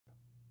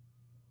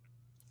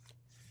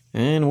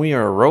And we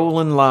are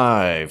rolling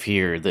live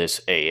here this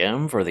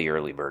AM for the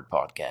Early Bird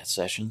Podcast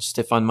session.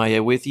 Stefan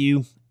Maya with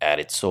you.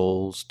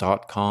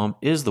 AddedSouls.com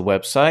is the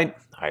website.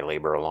 I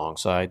labor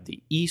alongside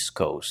the East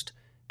Coast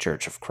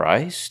Church of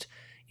Christ.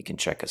 You can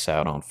check us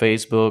out on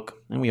Facebook.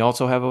 And we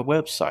also have a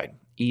website,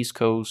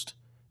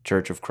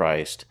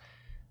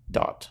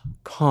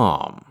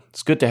 eastcoastchurchofchrist.com.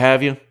 It's good to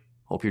have you.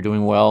 Hope you're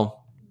doing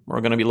well.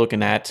 We're going to be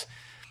looking at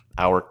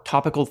our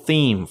topical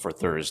theme for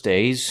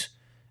Thursdays.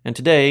 And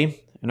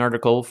today, an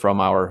article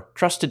from our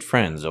trusted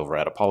friends over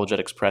at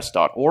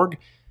apologeticspress.org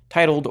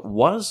titled,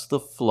 Was the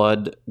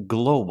Flood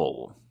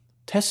Global?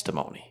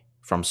 Testimony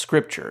from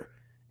Scripture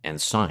and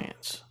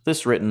Science.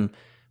 This written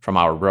from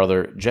our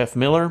brother Jeff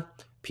Miller,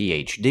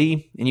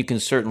 PhD, and you can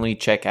certainly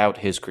check out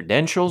his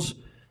credentials.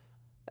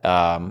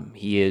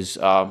 He is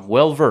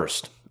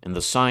well-versed in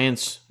the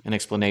science and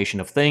explanation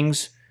of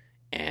things,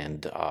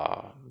 and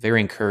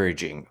very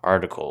encouraging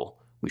article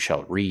we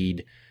shall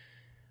read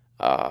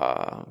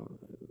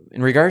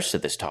in regards to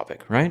this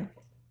topic, right?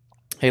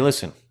 Hey,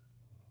 listen,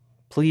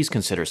 please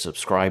consider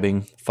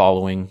subscribing,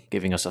 following,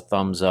 giving us a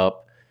thumbs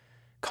up,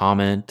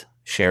 comment,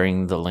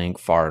 sharing the link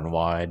far and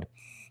wide,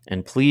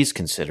 and please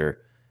consider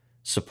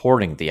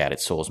supporting the Added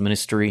Souls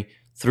ministry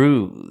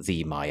through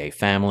the Maya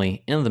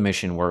family and the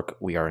mission work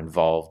we are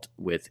involved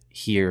with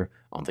here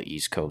on the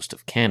East Coast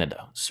of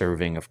Canada,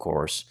 serving, of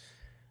course,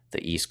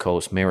 the East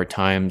Coast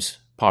Maritimes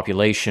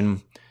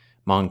population,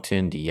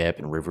 Moncton, Dieppe,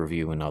 and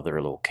Riverview, and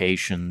other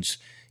locations.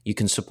 You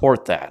can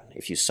support that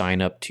if you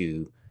sign up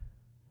to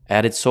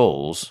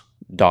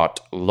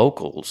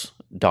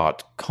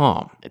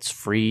addedsouls.locals.com. It's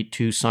free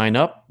to sign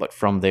up, but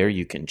from there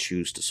you can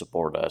choose to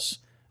support us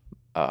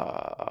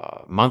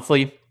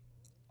monthly,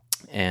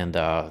 and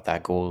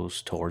that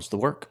goes towards the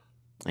work.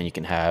 And you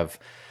can have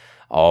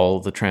all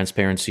the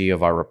transparency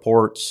of our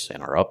reports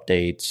and our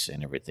updates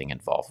and everything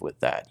involved with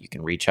that. You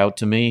can reach out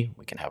to me.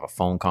 We can have a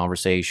phone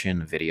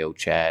conversation, video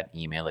chat,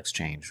 email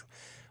exchange,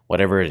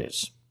 whatever it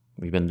is.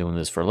 We've been doing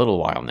this for a little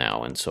while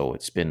now, and so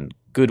it's been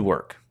good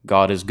work.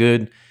 God is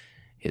good.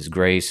 His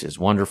grace is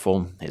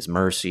wonderful. His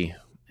mercy,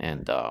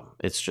 and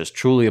it's just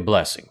truly a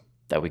blessing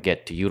that we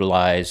get to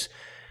utilize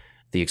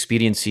the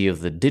expediency of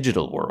the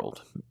digital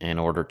world in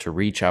order to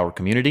reach our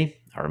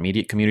community, our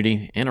immediate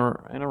community, and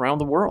around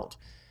the world.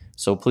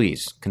 So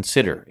please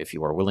consider if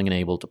you are willing and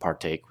able to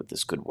partake with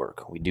this good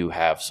work. We do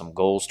have some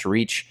goals to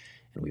reach,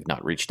 and we've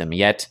not reached them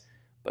yet,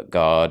 but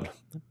God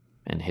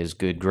and His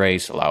good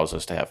grace allows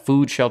us to have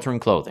food, shelter, and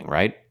clothing,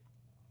 right?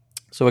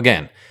 So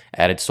again,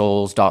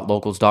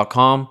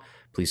 addedsouls.locals.com,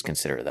 please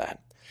consider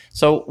that.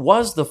 So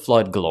was the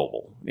flood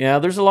global? Yeah,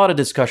 there's a lot of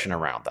discussion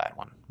around that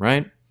one,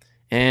 right?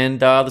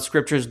 And the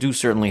scriptures do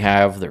certainly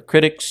have their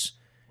critics,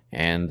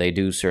 and they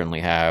do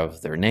certainly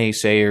have their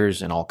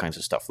naysayers and all kinds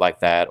of stuff like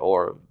that,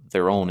 or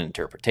their own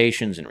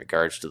interpretations in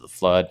regards to the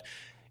flood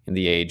in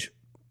the age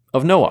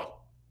of Noah.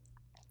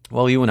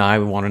 Well, you and I,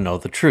 we want to know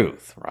the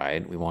truth,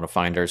 right? We want to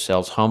find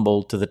ourselves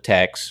humble to the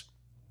text,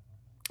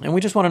 and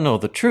we just want to know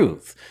the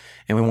truth,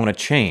 and we want to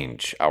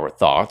change our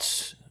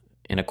thoughts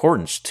in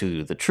accordance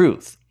to the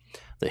truth,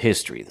 the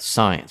history, the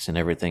science, and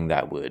everything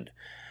that would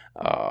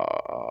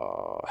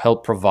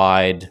help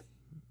provide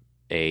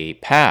a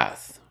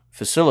path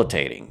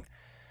facilitating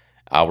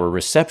our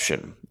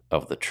reception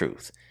of the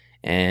truth.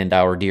 And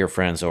our dear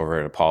friends over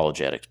at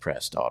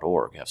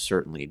apologeticspress.org have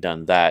certainly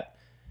done that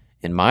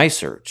in my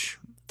search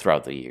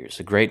throughout the years,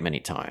 a great many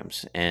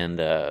times. And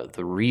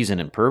the reason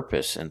and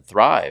purpose and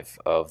thrive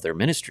of their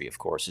ministry, of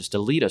course, is to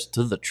lead us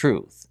to the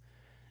truth.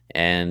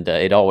 And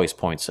it always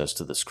points us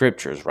to the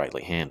scriptures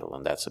rightly handled,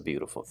 and that's a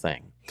beautiful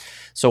thing.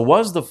 So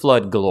was the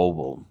flood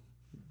global?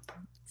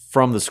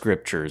 From the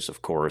scriptures,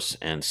 of course,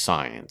 and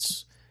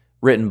science,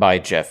 written by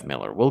Jeff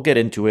Miller. We'll get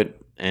into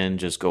it and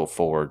just go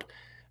forward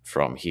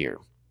from here.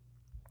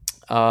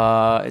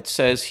 It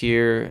says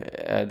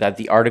here that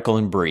the article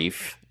in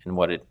brief, and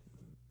what it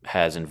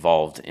has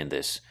involved in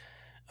this,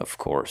 of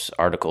course,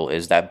 article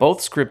is that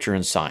both scripture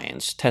and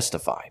science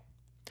testify.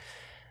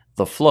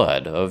 The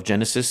flood of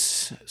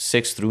Genesis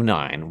 6 through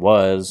 9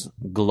 was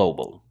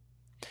global.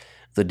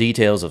 The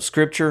details of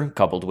scripture,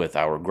 coupled with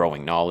our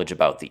growing knowledge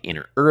about the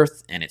inner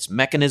earth and its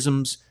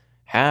mechanisms,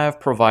 have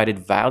provided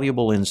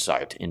valuable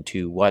insight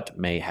into what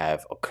may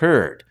have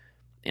occurred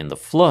in the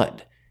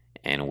flood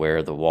and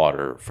where the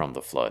water from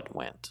the flood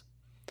went.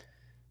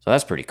 So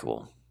that's pretty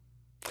cool.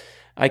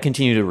 I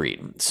continue to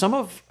read.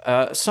 Some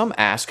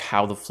ask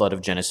how the flood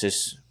of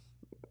Genesis,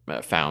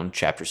 found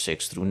chapter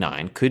 6 through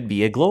 9, could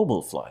be a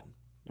global flood,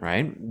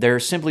 right? There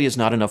simply is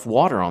not enough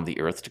water on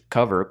the earth to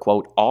cover,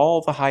 quote,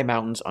 all the high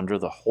mountains under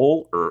the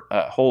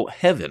whole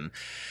heaven,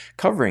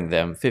 covering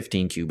them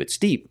 15 cubits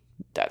deep.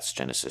 That's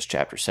Genesis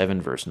chapter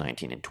 7, verse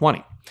 19 and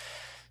 20.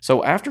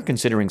 So after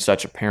considering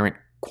such apparent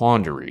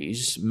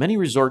quandaries, many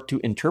resort to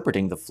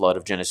interpreting the flood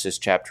of Genesis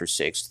chapter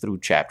 6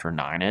 through chapter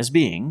 9 as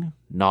being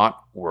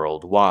not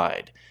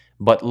worldwide,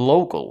 but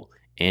local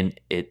in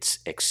its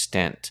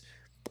extent.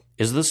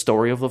 Is the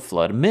story of the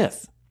flood a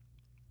myth?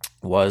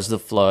 Was the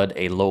flood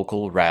a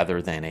local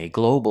rather than a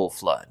global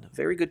flood?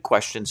 Very good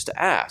questions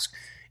to ask.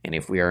 And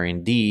if we are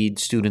indeed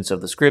students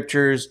of the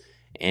Scriptures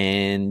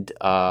and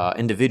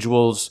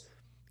individuals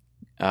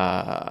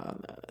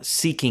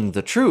seeking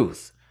the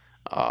truth,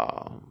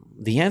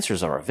 the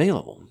answers are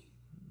available.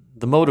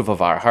 The motive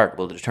of our heart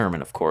will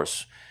determine, of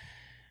course,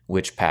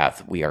 which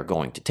path we are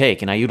going to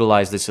take. And I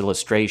utilize this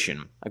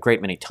illustration a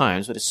great many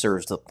times, but it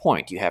serves the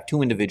point. You have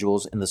two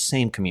individuals in the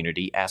same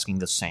community asking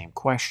the same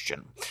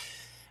question.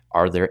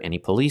 Are there any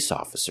police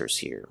officers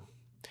here?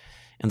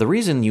 And the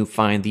reason you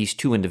find these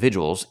two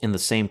individuals in the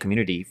same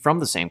community, from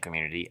the same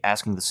community,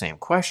 asking the same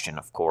question,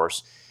 of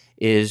course,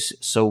 is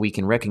so we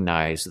can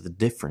recognize the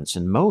difference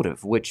in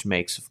motive, which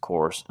makes, of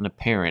course, an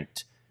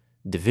apparent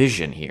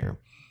division here.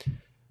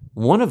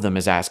 One of them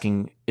is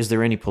asking, is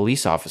there any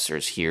police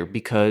officers here,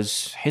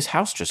 because his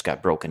house just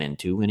got broken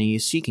into and he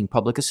is seeking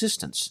public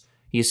assistance.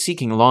 He is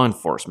seeking law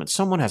enforcement.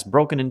 Someone has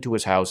broken into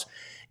his house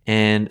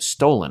and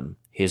stolen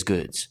his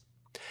goods.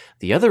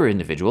 The other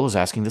individual is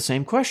asking the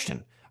same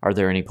question. Are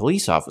there any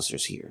police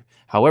officers here?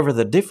 However,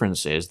 the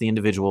difference is the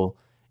individual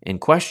in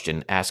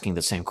question asking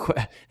the same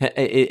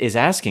is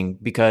asking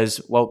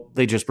because, well,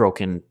 they just broke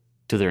into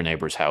their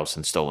neighbor's house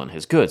and stolen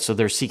his goods. So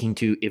they're seeking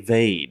to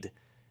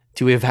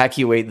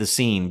evacuate the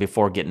scene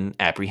before getting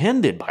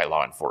apprehended by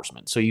law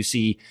enforcement. So you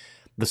see,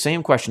 the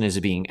same question is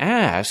being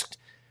asked,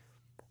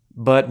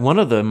 but one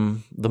of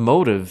them, the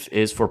motive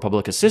is for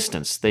public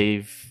assistance.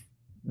 They've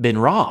been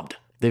robbed.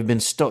 They've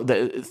been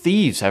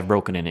thieves have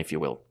broken in, if you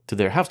will, to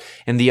their house.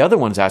 And the other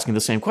one's asking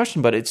the same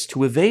question, but it's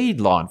to evade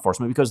law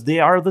enforcement because they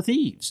are the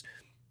thieves.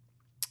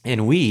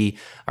 And we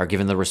are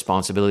given the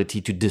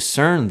responsibility to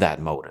discern that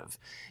motive.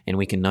 And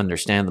we can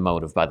understand the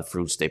motive by the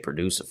fruits they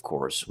produce, of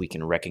course. We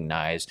can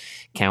recognize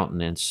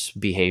countenance,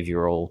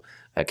 behavioral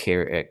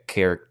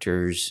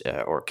characters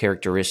or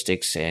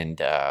characteristics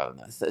and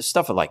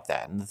stuff like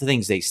that. And the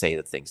things they say,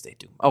 the things they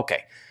do.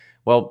 Okay,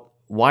 well,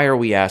 why are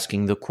we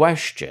asking the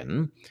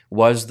question,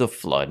 was the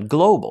flood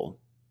global?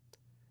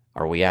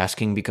 Are we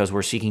asking because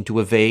we're seeking to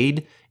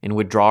evade and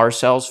withdraw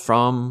ourselves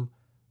from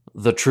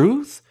the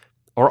truth?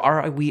 Or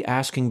are we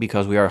asking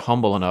because we are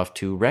humble enough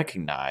to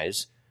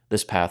recognize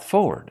this path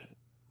forward?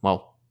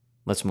 Well,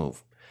 let's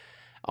move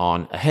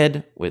on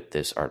ahead with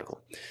this article.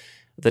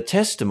 The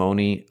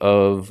testimony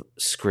of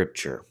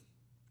Scripture.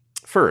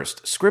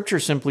 First, Scripture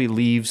simply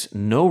leaves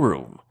no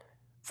room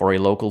for a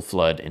local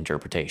flood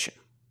interpretation.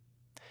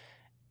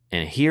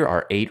 And here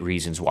are 8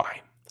 reasons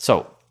why.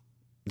 So,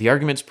 the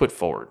arguments put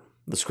forward.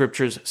 The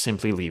Scriptures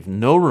simply leave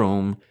no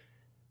room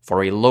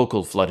for a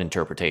local flood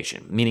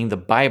interpretation, meaning the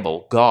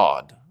Bible,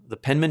 God, the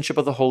penmanship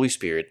of the Holy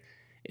Spirit,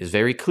 is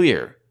very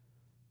clear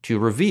to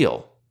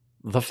reveal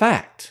the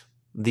fact,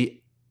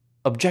 the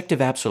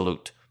objective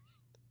absolute,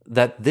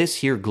 that this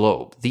here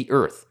globe, the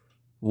earth,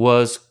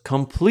 was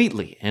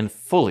completely and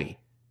fully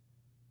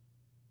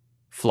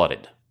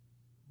flooded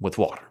with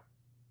water.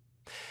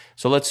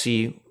 So let's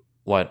see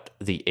what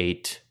the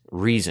 8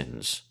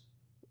 reasons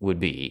would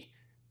be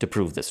to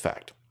prove this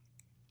fact.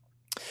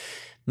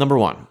 Number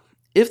 1,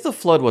 if the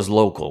flood was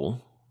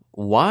local,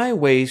 why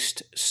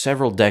waste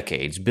several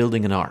decades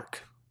building an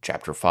ark?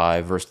 Chapter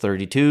 5, verse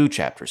 32,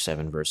 chapter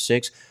 7, verse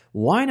 6.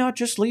 Why not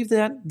just leave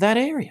that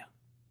area?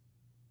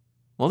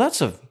 Well,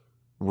 that's a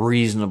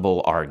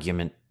reasonable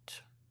argument.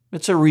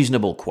 It's a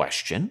reasonable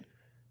question,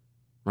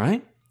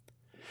 right?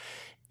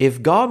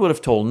 If God would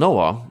have told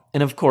Noah,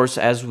 and of course,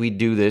 as we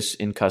do this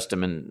in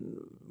custom, and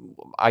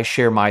I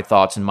share my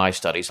thoughts and my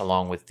studies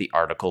along with the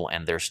article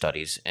and their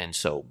studies, and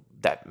so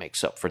that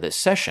makes up for this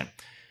session.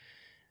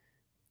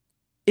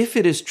 If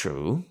it is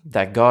true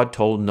that God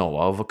told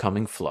Noah of a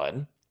coming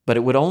flood, but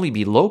it would only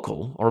be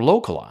local or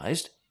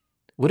localized,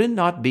 would it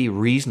not be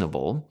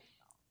reasonable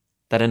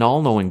that an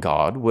all-knowing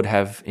God would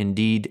have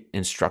indeed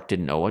instructed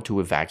Noah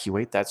to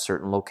evacuate that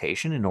certain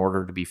location in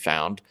order to be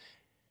found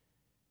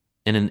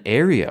in an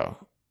area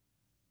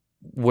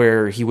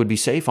where he would be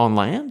safe on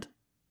land?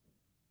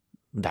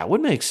 That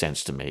would make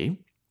sense to me.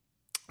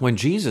 When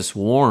Jesus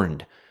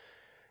warned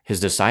his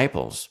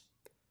disciples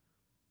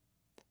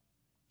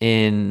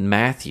in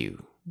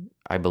Matthew,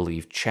 I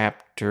believe, can't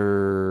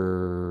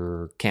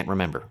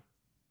remember.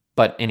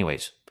 But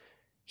anyways,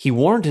 he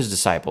warned his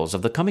disciples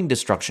of the coming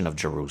destruction of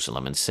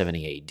Jerusalem in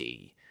 70 AD.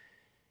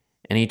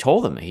 And he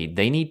told them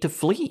they need to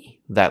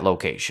flee that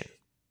location.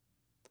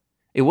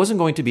 It wasn't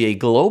going to be a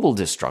global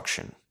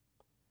destruction,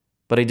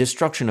 but a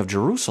destruction of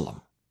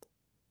Jerusalem.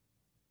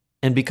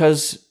 And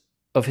because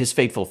of his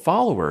faithful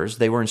followers,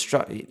 they were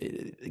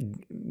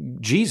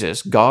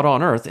Jesus, God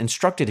on earth,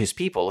 instructed his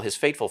people, his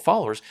faithful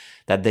followers,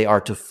 that they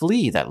are to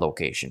flee that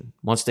location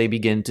once they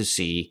begin to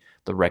see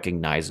the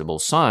recognizable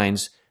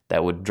signs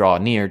that would draw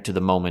near to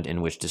the moment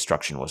in which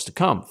destruction was to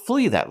come.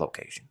 Flee that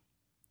location.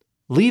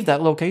 Leave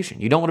that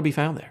location. You don't want to be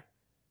found there.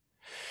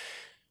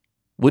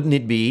 Wouldn't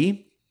it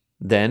be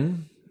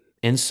then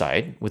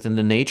insight within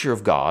the nature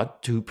of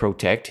God to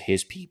protect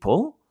his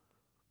people,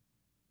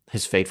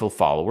 his faithful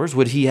followers?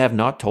 Would he have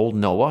not told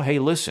Noah, hey,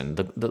 listen,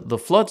 the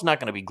flood's not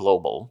going to be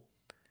global.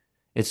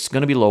 It's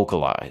going to be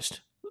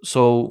localized.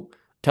 So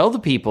tell the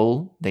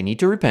people they need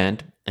to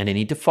repent and they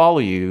need to follow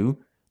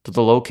you to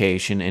the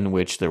location in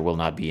which there will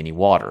not be any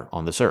water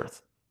on this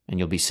earth, and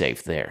you'll be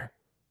safe there.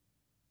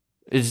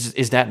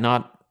 Is that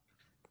not,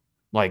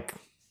 like,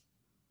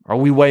 are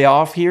we way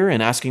off here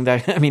in asking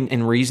that,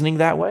 in reasoning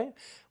that way?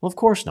 Well, of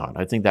course not.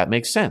 I think that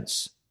makes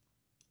sense.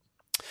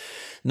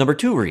 Number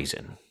 2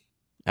 reason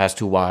as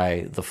to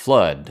why the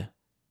flood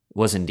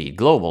was indeed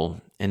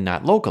global and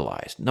not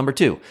localized. Number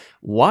 2,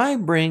 why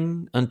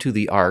bring unto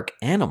the ark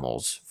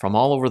animals from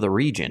all over the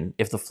region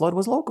if the flood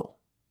was local?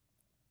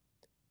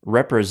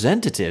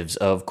 Representatives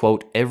of,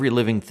 quote, every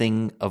living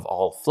thing of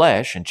all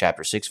flesh in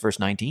chapter 6, verse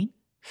 19.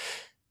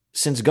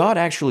 Since God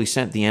actually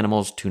sent the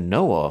animals to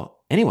Noah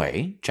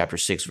anyway, chapter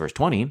 6, verse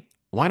 20,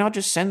 why not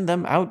just send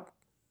them out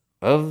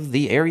of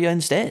the area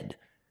instead?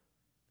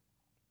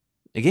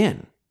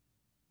 Again,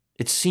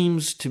 it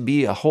seems to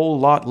be a whole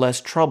lot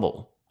less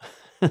trouble.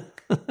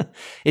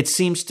 It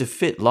seems to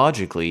fit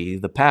logically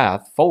the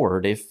path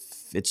forward if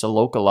it's a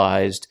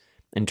localized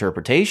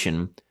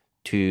interpretation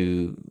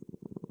to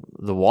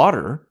the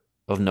water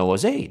of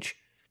Noah's age.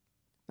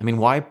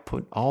 Why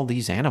put all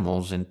these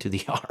animals into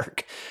the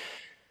ark?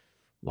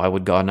 Why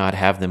would God not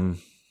have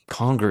them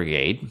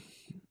congregate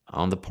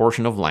on the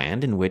portion of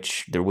land in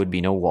which there would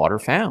be no water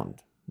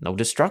found, no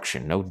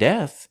destruction, no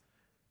death?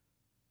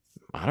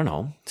 I don't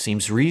know.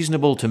 Seems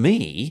reasonable to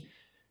me,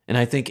 and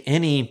I think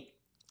any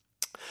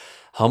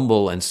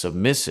humble and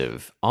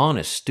submissive,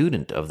 honest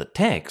student of the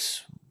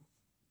text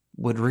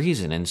would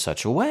reason in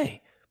such a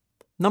way.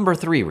 Number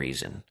 3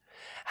 reason.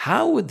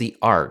 How would the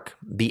ark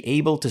be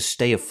able to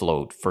stay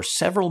afloat for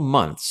several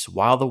months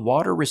while the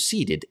water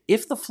receded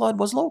if the flood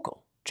was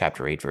local?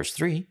 Chapter 8, verse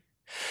 3.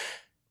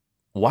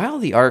 While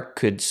the ark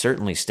could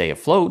certainly stay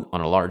afloat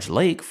on a large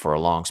lake for a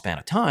long span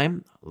of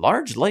time,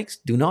 large lakes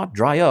do not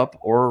dry up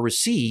or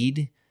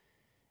recede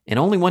in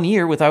only 1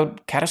 year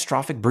without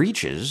catastrophic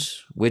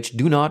breaches, which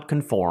do not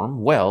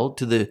conform well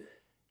to the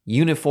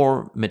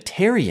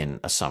uniformitarian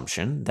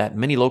assumption that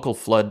many local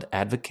flood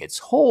advocates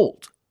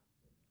hold.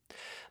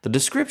 The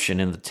description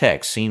in the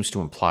text seems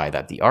to imply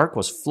that the ark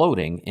was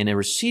floating in a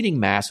receding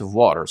mass of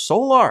water so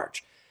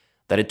large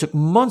that it took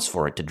months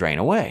for it to drain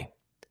away.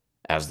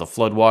 As the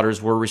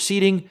floodwaters were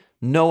receding,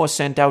 Noah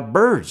sent out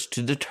birds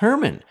to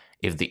determine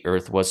if the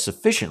earth was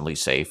sufficiently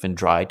safe and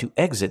dry to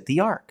exit the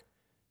ark.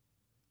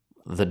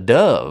 The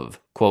dove,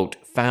 quote,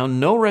 found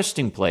no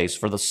resting place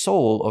for the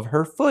sole of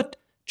her foot,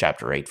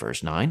 chapter 8,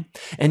 verse 9,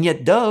 and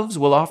yet doves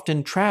will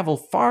often travel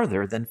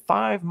farther than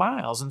 5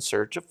 miles in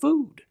search of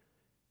food.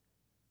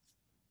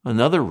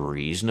 Another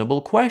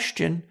reasonable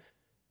question,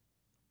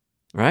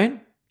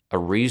 right? A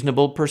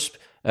reasonable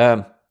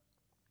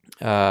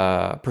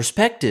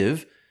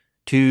perspective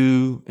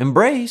to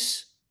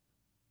embrace.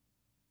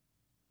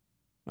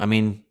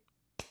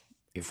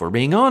 If we're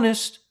being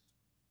honest.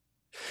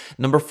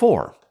 Number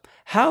 4,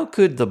 how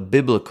could the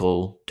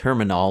biblical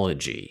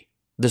terminology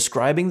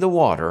describing the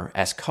water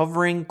as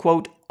covering,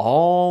 quote,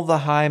 all the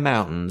high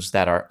mountains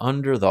that are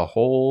under the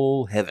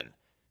whole heaven,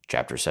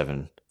 chapter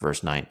 7,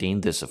 verse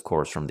 19, this, of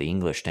course, from the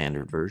English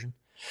Standard Version.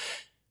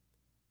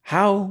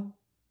 How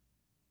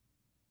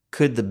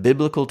could the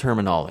biblical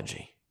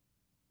terminology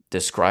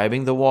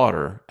describing the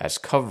water as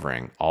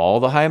covering all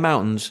the high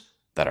mountains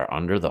that are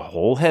under the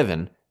whole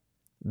heaven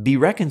be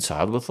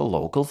reconciled with a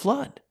local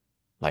flood?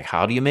 Like,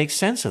 how do you make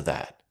sense of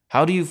that?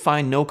 How do you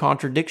find no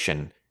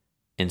contradiction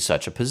in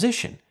such a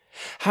position?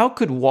 How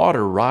could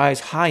water rise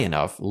high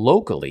enough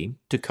locally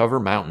to cover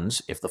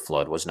mountains if the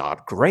flood was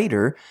not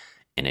greater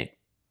in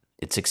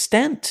its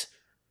extent?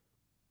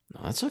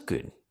 That's a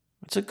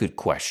good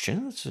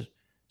question.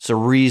 It's a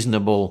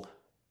reasonable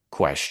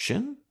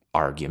question,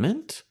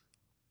 argument.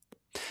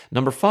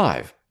 Number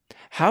 5,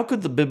 how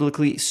could the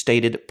biblically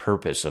stated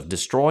purpose of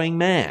destroying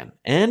man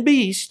and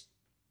beast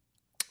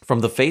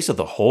from the face of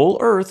the whole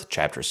earth,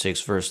 chapter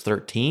 6, verse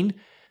 13,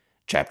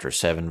 chapter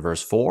 7,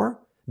 verse 4,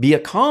 be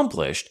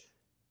accomplished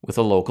with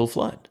a local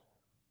flood?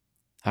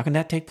 How can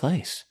that take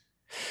place?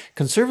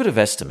 Conservative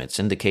estimates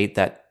indicate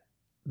that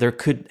there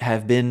could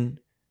have been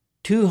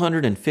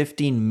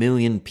 215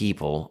 million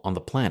people on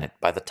the planet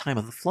by the time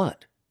of the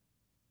flood,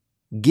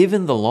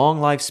 given the long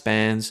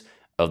lifespans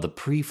of the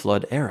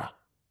pre-flood era,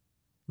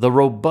 the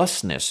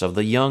robustness of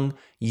the young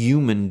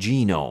human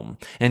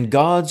genome, and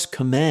God's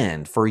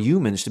command for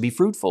humans to be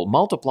fruitful,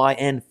 multiply,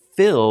 and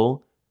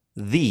fill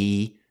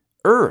the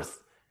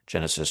earth,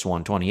 Genesis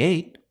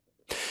 1:28.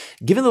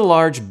 Given the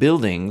large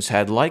buildings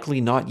had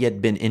likely not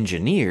yet been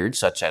engineered,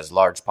 such as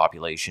large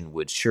population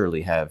would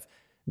surely have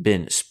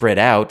been spread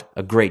out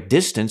a great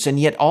distance, and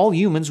yet all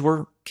humans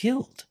were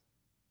killed.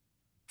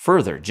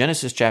 Further,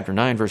 Genesis chapter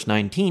 9, verse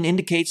 19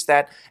 indicates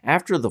that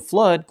after the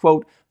flood,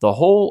 quote, the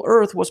whole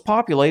earth was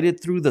populated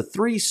through the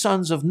 3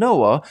 sons of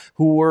Noah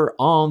who were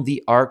on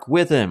the ark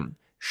with him,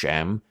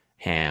 Shem,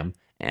 Ham,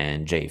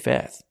 and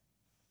Japheth.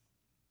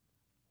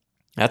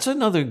 That's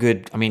another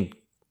good,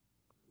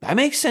 that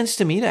makes sense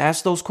to me to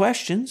ask those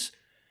questions.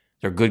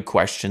 They're good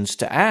questions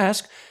to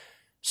ask.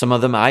 Some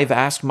of them I've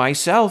asked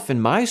myself in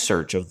my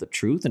search of the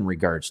truth in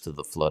regards to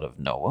the flood of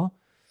Noah.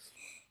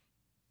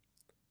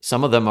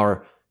 Some of them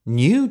are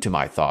new to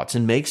my thoughts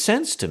and makes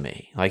sense to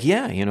me. Like,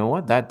 yeah, you know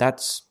what?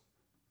 That's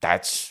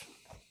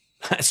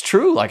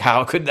true. Like,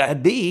 how could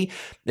that be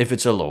if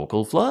it's a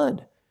local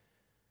flood?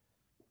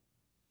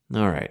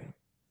 All right.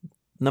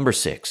 Number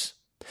 6.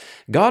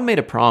 God made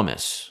a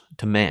promise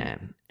to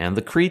man and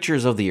the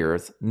creatures of the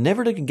earth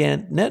never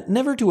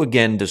to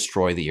again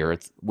destroy the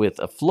earth with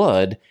a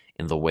flood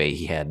in the way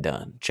he had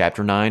done.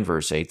 Chapter 9,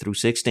 verse 8 through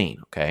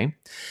 16, okay?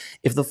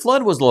 If the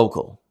flood was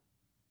local,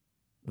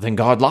 then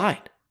God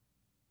lied,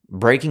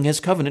 breaking his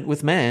covenant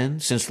with man,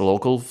 since the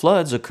local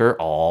floods occur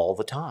all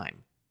the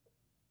time.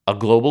 A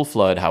global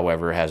flood,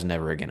 however, has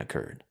never again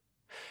occurred.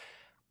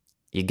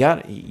 You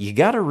got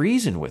to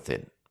reason with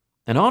it.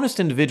 An honest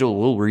individual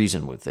will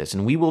reason with this,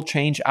 and we will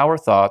change our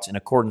thoughts in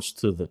accordance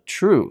to the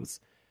truth.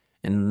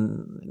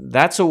 And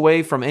that's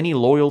away from any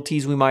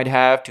loyalties we might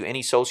have to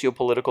any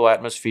socio-political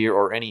atmosphere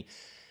or any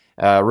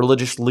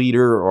religious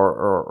leader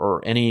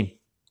or any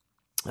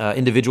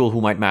individual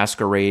who might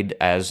masquerade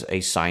as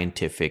a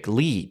scientific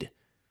lead.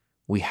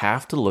 We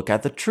have to look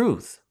at the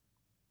truth.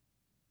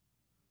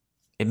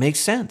 It makes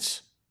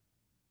sense.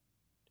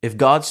 If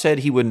God said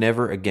he would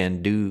never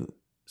again do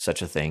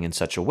such a thing in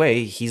such a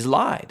way, he's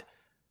lied.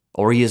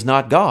 Or he is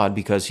not God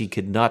because he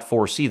could not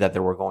foresee that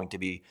there were going to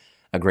be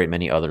a great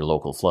many other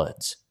local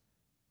floods.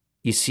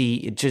 You see,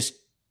 it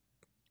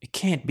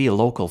can't be a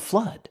local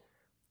flood.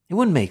 It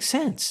wouldn't make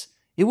sense.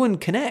 It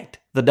wouldn't connect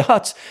the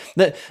dots.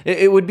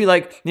 It would be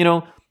like,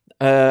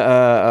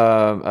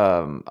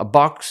 a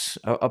box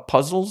of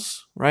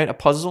puzzles, right? A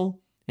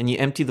puzzle, and you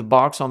empty the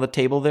box on the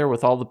table there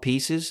with all the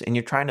pieces, and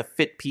you're trying to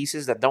fit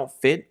pieces that don't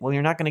fit. Well,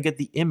 you're not going to get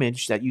the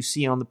image that you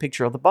see on the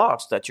picture of the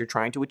box that you're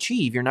trying to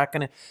achieve. You're not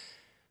going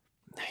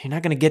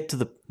to get to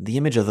the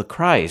image of the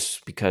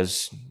Christ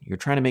because you're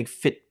trying to make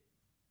fit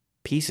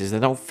pieces that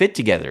don't fit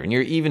together, and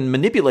you're even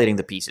manipulating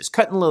the pieces,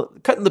 cutting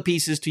the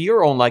pieces to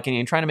your own liking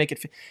and trying to make it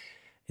fit.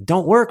 It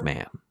don't work,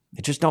 man.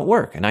 It just don't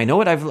work. And I know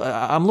it.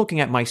 I'm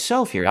looking at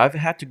myself here. I've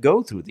had to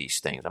go through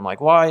these things. I'm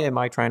like, why am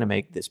I trying to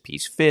make this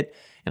piece fit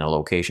in a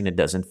location it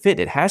doesn't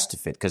fit? It has to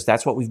fit because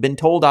that's what we've been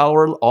told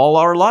all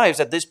our lives,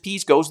 that this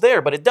piece goes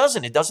there, but it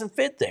doesn't. It doesn't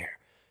fit there.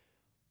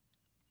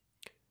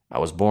 I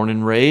was born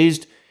and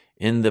raised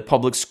in the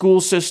public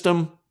school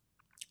system,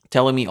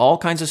 telling me all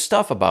kinds of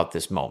stuff about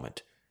this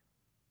moment.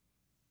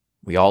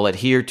 We all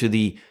adhere to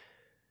the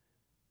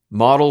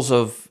models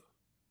of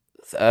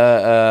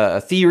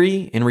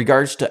theory in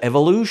regards to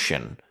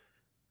evolution.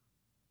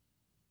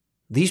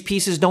 These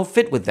pieces don't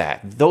fit with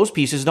that. Those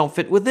pieces don't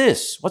fit with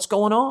this. What's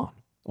going on?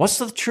 What's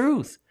the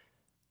truth?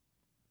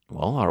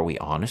 Well, are we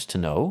honest to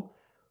know?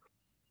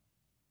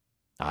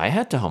 I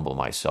had to humble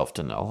myself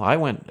to know. I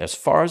went as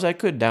far as I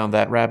could down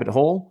that rabbit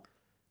hole,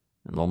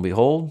 and lo and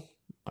behold,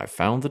 I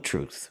found the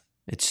truth.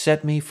 It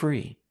set me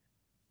free.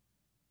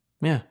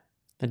 Yeah,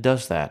 it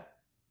does that.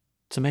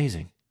 It's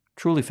amazing.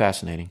 Truly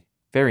fascinating.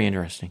 Very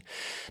interesting.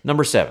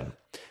 Number 7.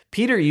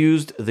 Peter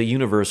used the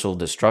universal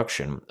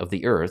destruction of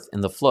the earth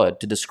in the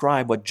flood to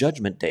describe what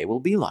Judgment Day will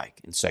be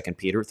like in 2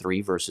 Peter 3,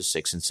 verses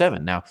 6 and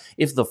 7. Now,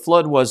 if the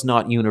flood was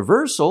not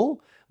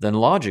universal, then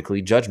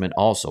logically judgment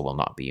also will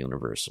not be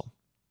universal.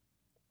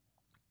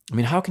 I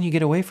mean, how can you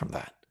get away from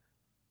that?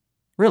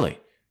 Really?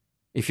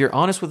 If you're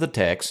honest with the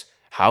text,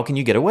 how can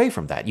you get away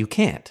from that? You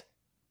can't.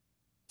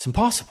 It's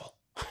impossible.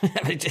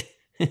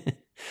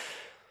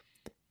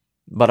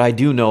 But I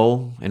do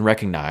know and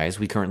recognize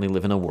we currently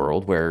live in a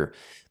world where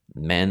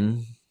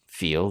men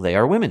feel they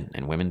are women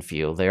and women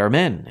feel they are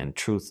men, and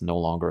truth no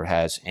longer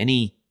has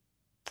any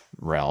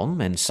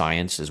realm, and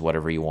science is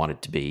whatever you want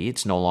it to be.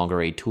 It's no longer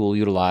a tool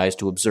utilized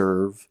to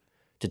observe,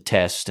 to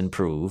test and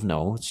prove.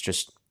 No, it's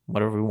just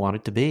whatever we want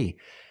it to be.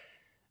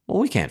 Well,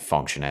 we can't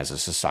function as a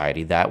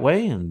society that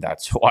way, and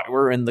that's why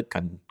we're in the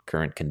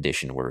current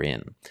condition we're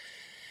in.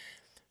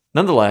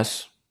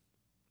 Nonetheless,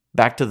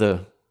 back to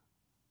the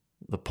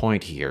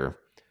point here.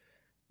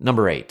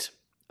 Number 8,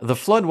 the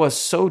flood was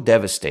so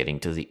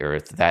devastating to the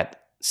earth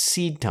that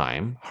seed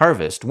time,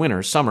 harvest,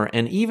 winter, summer,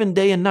 and even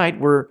day and night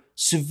were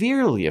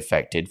severely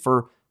affected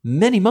for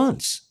many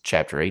months.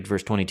 Chapter 8,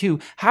 verse 22.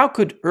 How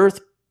could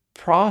earth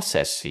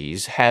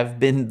processes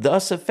have been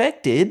thus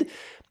affected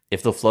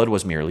if the flood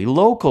was merely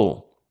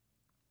local?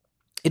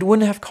 It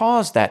wouldn't have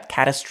caused that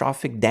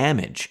catastrophic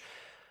damage.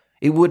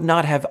 It would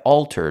not have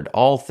altered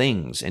all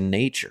things in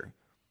nature.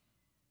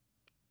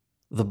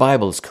 The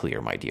Bible is clear,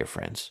 my dear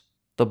friends.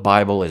 The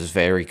Bible is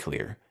very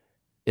clear.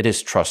 It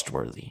is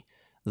trustworthy.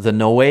 The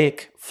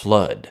Noahic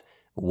flood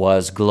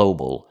was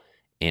global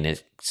in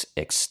its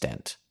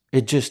extent.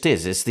 It just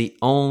is. It's the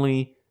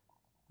only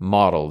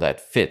model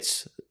that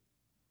fits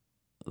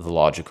the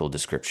logical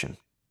description.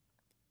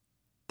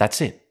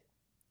 That's it.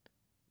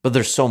 But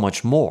there's so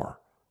much more.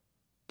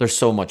 There's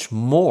so much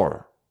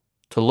more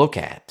to look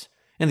at.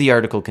 And the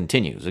article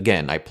continues.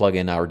 Again, I plug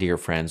in our dear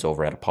friends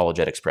over at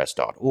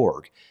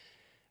apologeticspress.org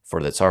for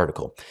this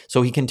article.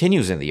 So he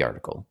continues in the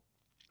article,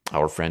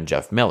 our friend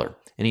Jeff Miller,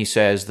 and he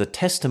says, the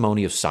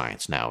testimony of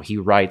science. Now, he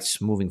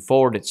writes, moving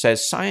forward, it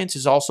says, science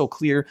is also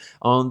clear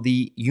on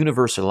the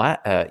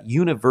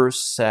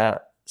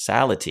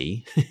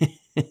universality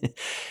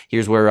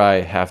Here's where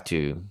I have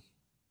to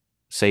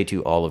say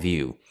to all of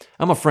you,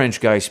 I'm a French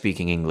guy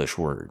speaking English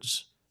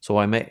words, so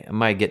I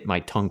might get my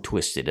tongue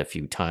twisted a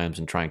few times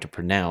in trying to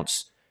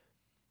pronounce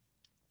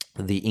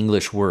the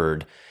English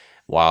word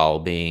while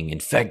being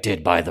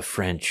infected by the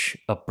French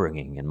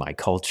upbringing in my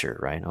culture,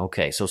 right?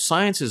 Okay, so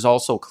science is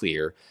also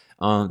clear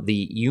on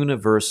the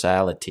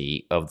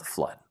universality of the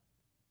flood.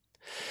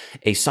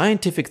 A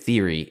scientific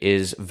theory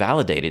is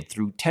validated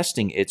through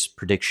testing its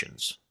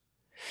predictions.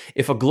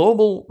 If a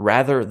global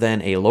rather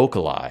than a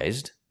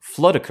localized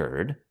flood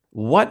occurred,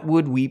 what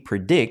would we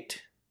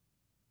predict?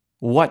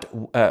 What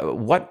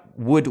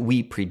would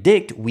we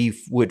predict we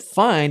would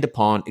find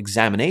upon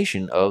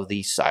examination of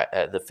the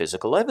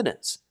physical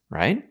evidence,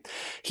 right?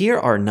 Here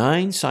are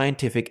 9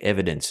 scientific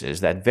evidences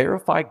that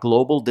verify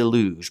global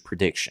deluge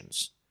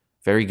predictions.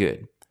 Very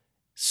good.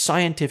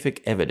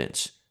 Scientific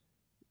evidence.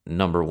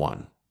 Number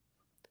 1.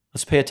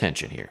 Let's pay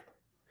attention here.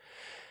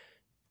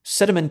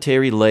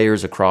 Sedimentary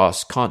layers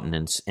across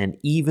continents and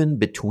even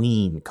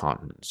between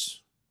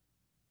continents.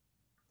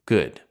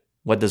 Good.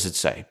 What does it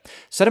say?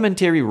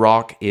 Sedimentary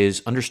rock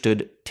is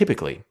understood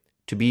typically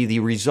to be the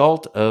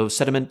result of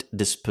sediment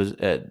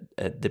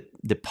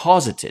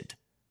deposited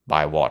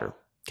by water.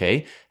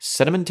 Okay?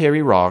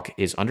 Sedimentary rock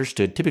is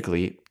understood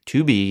typically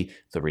to be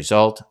the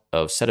result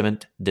of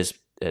sediment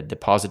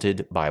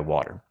deposited by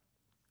water.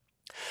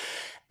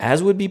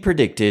 As would be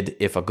predicted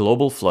if a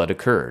global flood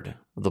occurred,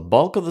 the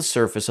bulk of the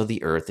surface of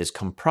the Earth is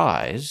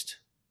comprised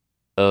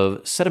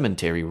of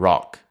sedimentary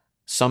rock.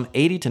 Some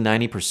 80 to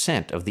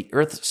 90% of the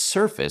Earth's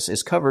surface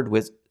is covered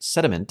with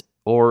sediment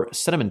or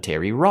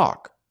sedimentary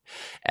rock,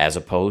 as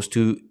opposed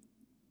to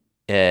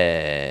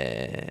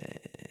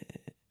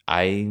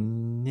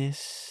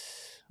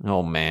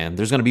oh man,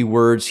 there's going to be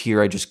words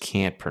here I just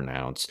can't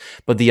pronounce,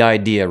 but the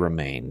idea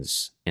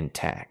remains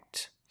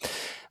intact.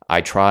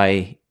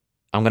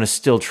 I'm going to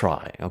still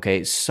try,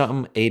 okay?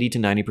 Some 80 to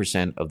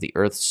 90% of the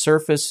Earth's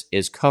surface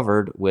is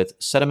covered with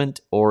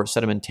sediment or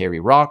sedimentary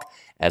rock,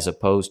 as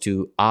opposed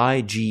to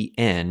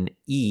IGNEOUS,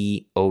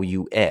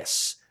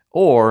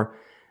 or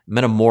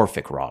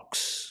metamorphic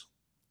rocks.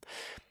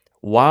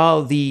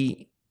 While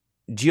the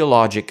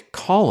geologic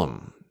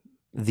column,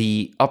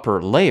 the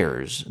upper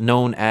layers,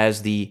 known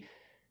as the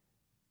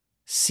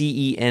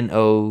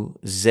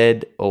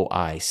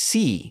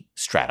CENOZOIC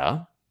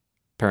strata,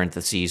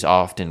 parentheses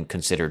often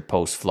considered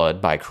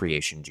post-flood by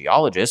creation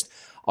geologists,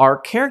 are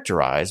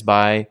characterized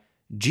by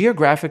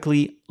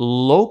geographically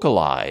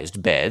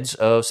localized beds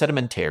of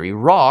sedimentary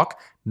rock.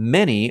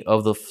 Many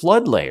of the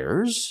flood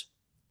layers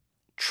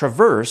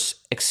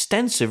traverse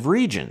extensive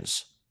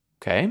regions.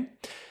 Okay?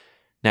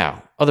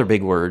 Now, other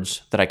big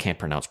words that I can't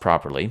pronounce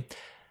properly.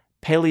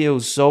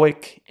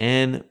 Paleozoic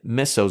and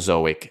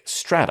Mesozoic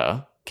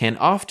strata can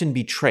often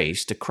be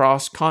traced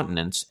across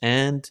continents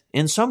and,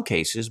 in some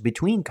cases,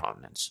 between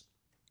continents.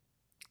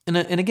 And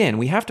again,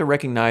 we have to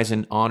recognize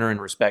and honor and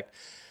respect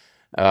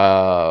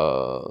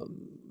the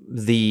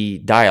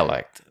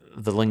dialect,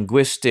 the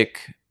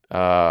linguistic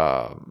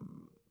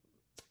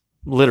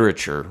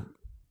literature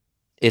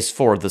is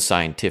for the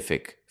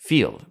scientific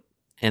field.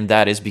 And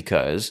that is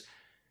because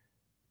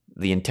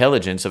the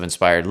intelligence of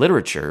inspired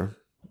literature,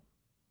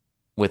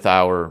 with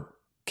our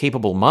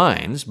capable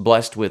minds,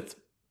 blessed with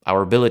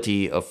our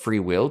ability of free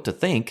will to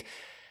think,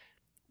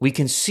 we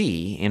can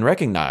see and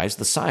recognize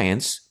the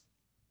science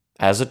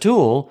as a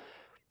tool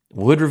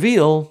would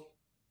reveal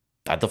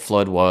that the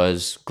flood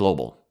was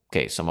global.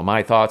 Okay, some of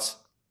my thoughts,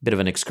 bit of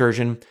an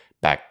excursion,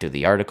 back to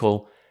the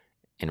article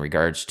in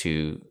regards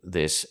to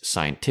this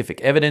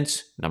scientific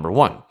evidence. Number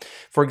 1,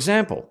 for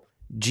example,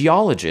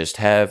 geologists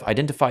have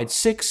identified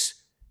 6,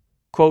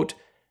 quote,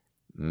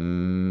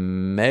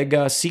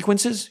 mega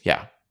sequences?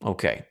 Yeah,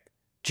 okay.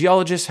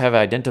 Geologists have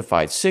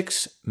identified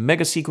 6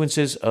 mega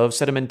sequences of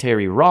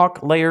sedimentary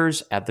rock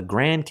layers at the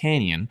Grand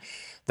Canyon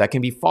that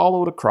can be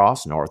followed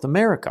across North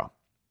America.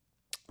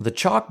 The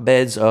chalk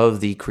beds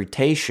of the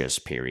Cretaceous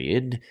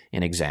period,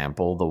 in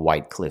example, the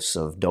White Cliffs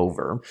of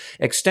Dover,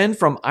 extend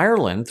from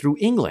Ireland through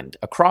England,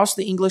 across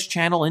the English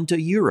Channel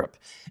into Europe,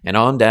 and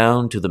on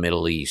down to the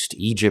Middle East,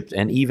 Egypt,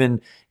 and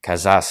even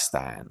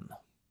Kazakhstan.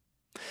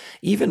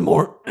 Even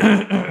more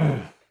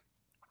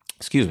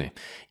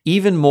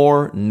Even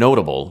more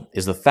notable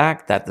is the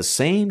fact that the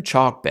same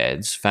chalk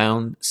beds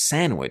found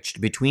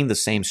sandwiched between the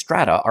same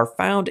strata are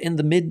found in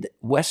the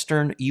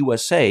Midwestern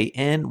USA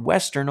and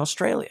Western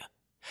Australia.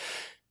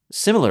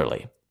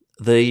 Similarly,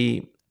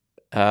 the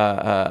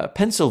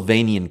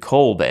Pennsylvanian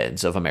coal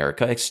beds of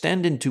America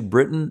extend into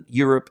Britain,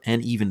 Europe,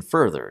 and even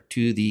further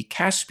to the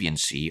Caspian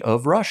Sea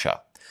of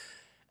Russia.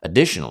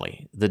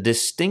 Additionally, the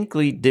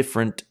distinctly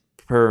different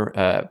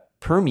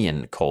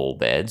Permian coal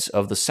beds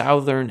of the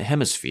southern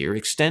hemisphere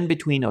extend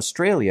between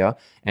Australia,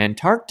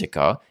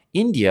 Antarctica,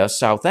 India,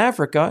 South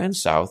Africa, and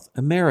South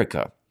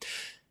America.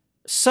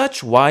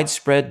 Such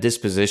widespread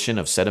disposition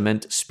of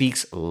sediment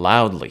speaks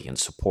loudly in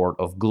support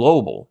of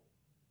global,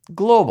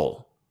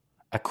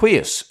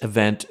 aqueous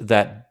event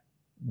that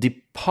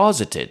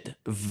deposited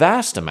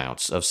vast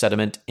amounts of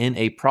sediment in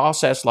a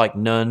process like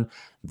none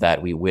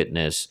that we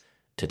witness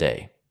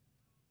today.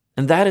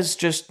 And that is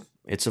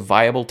it's a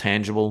viable,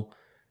 tangible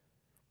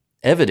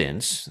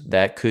evidence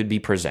that could be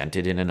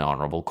presented in an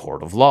honorable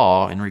court of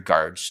law in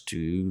regards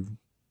to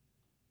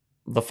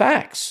the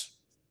facts.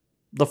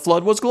 The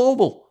flood was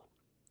global.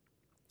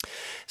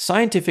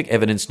 Scientific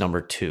evidence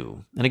number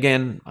 2. And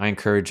again, I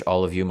encourage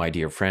all of you, my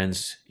dear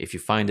friends, if you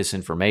find this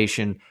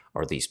information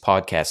or these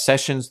podcast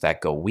sessions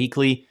that go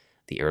weekly,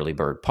 the Early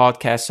Bird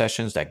podcast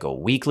sessions that go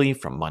weekly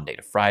from Monday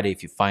to Friday,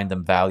 if you find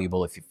them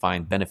valuable, if you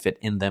find benefit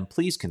in them,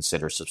 please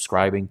consider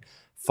subscribing,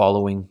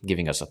 following,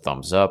 giving us a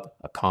thumbs up,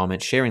 a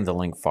comment, sharing the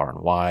link far and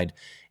wide,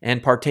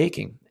 and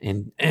partaking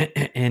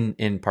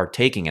in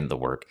partaking in the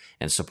work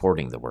and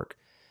supporting the work.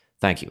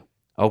 Thank you.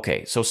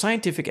 Okay, so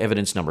scientific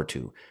evidence number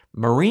 2,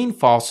 marine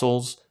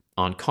fossils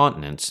on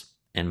continents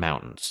and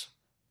mountains,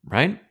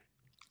 right?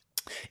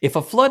 If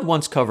a flood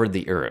once covered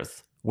the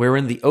earth,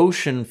 wherein the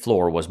ocean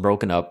floor was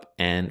broken up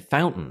and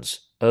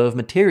fountains of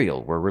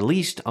material were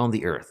released on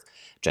the earth,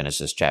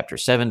 Genesis chapter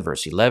 7,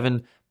 verse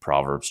 11,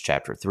 Proverbs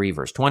chapter 3,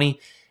 verse 20,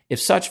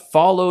 if such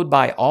followed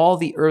by all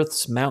the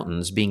earth's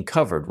mountains being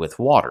covered with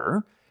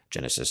water,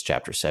 Genesis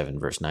chapter 7,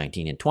 verse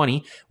 19 and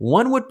 20,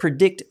 one would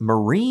predict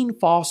marine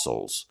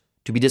fossils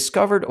to be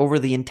discovered over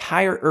the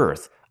entire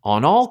earth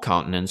on all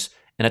continents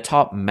and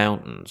atop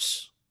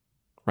mountains,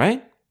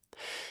 right?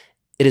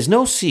 It is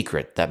no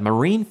secret that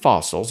marine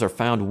fossils are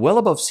found well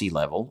above sea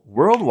level,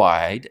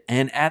 worldwide,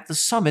 and at the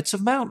summits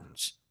of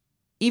mountains.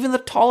 Even the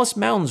tallest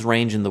mountains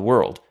range in the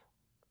world,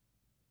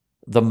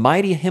 the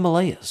mighty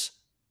Himalayas,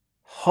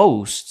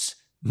 hosts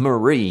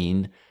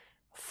marine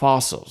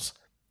fossils.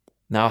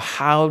 Now,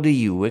 how do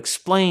you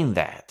explain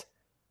that?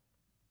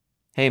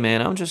 Hey,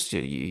 man, I'm just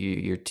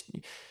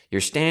your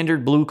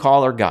standard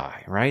blue-collar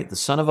guy, right? The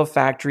son of a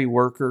factory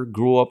worker,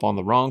 grew up on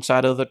the wrong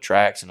side of the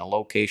tracks in a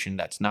location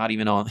that's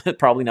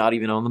probably not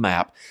even on the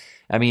map.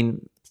 I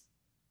mean,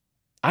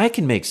 I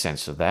can make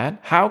sense of that.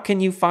 How can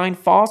you find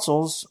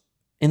fossils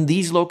in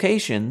these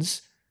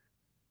locations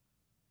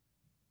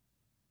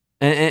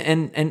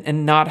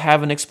and not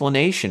have an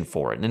explanation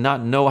for it and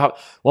not know how?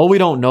 Well, we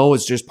don't know.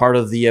 It's just part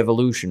of the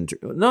evolution.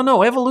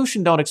 No,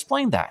 evolution don't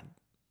explain that.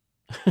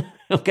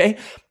 Okay,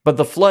 but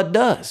the flood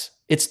does.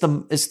 It's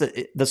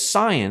the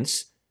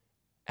science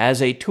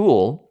as a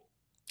tool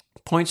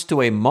points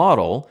to a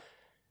model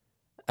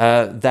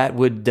that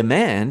would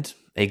demand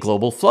a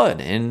global flood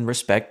in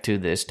respect to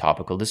this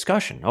topical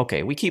discussion.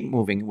 Okay, we keep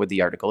moving with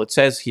the article. It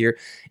says here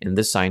in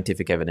this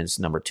scientific evidence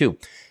number 2,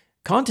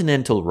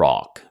 continental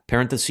rock,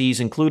 parentheses,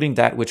 including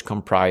that which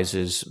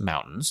comprises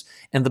mountains,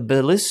 and I'm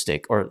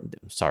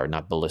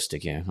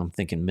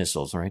thinking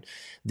missiles, right?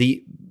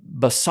 The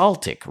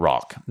basaltic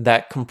rock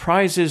that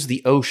comprises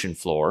the ocean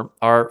floor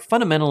are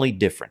fundamentally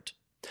different.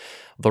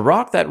 The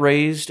rock that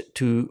raised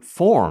to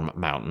form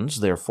mountains,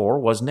 therefore,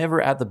 was never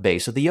at the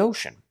base of the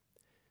ocean.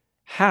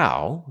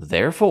 How,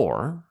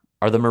 therefore,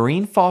 are the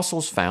marine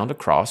fossils found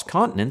across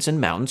continents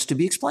and mountains to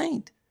be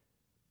explained?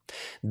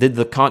 Did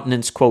the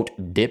continents, quote,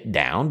 dip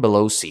down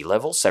below sea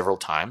level several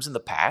times in the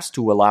past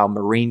to allow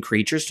marine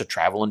creatures to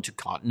travel into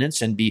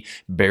continents and be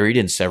buried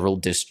in several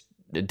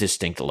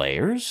distinct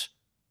layers?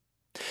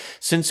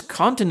 Since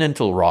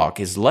continental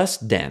rock is less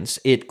dense,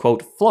 it,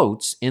 quote,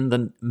 floats in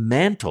the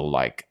mantle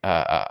like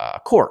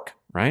a cork,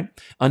 right?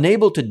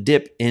 Unable to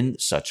dip in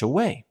such a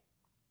way.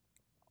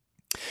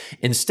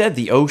 Instead,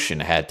 the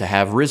ocean had to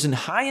have risen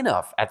high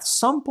enough at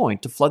some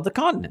point to flood the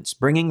continents,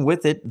 bringing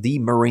with it the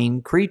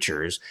marine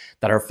creatures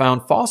that are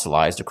found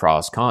fossilized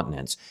across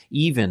continents,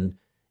 even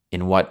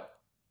in what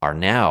are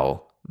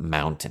now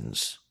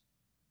mountains.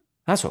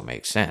 That's what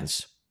makes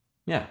sense.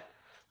 Yeah.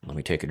 Let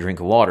me take a drink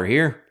of water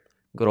here.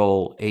 Good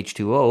old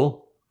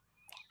H2O.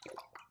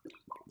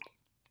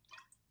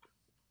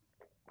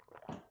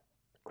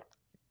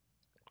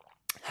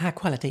 High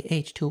quality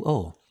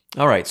H2O.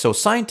 All right, so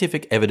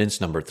scientific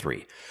evidence number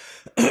 3.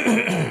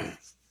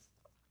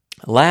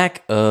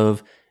 Lack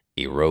of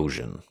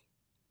erosion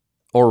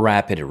or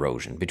rapid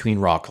erosion between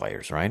rock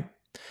layers, right?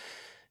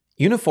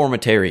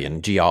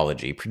 Uniformitarian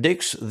geology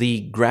predicts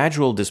the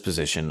gradual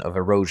disposition of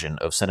erosion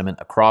of sediment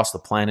across the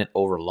planet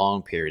over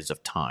long periods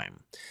of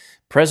time.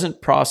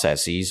 Present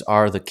processes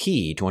are the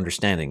key to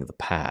understanding the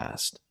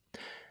past.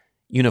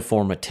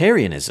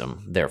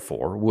 Uniformitarianism,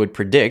 therefore, would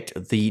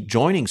predict the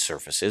joining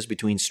surfaces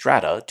between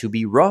strata to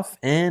be rough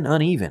and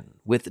uneven,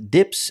 with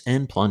dips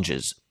and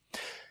plunges.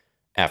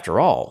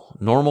 After all,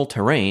 normal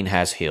terrain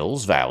has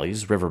hills,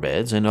 valleys,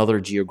 riverbeds, and other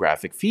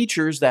geographic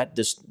features that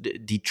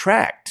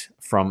detract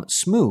from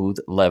smooth,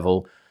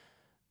 level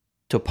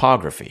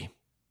topography,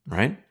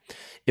 right?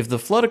 If the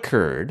flood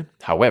occurred,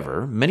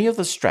 however, many of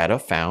the strata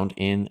found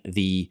in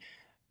the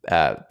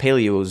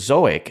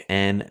Paleozoic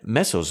and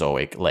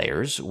Mesozoic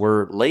layers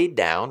were laid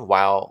down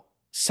while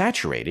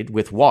saturated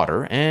with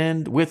water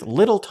and with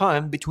little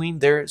time between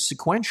their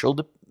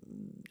sequential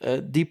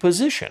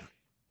deposition.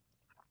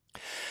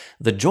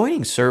 The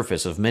joining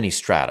surface of many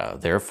strata,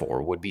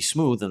 therefore, would be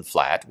smooth and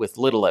flat with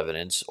little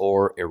evidence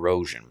or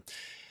erosion.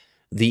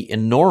 The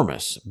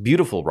enormous,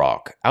 beautiful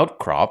rock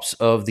outcrops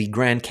of the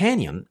Grand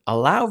Canyon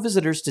allow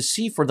visitors to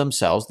see for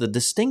themselves the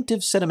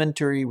distinctive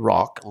sedimentary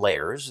rock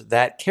layers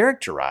that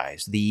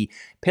characterize the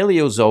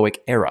Paleozoic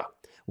era,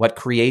 what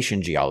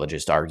creation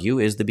geologists argue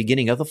is the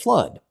beginning of the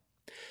flood.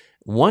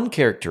 One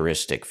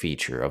characteristic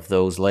feature of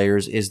those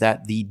layers is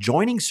that the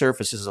joining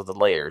surfaces of the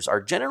layers are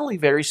generally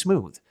very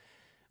smooth,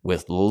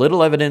 with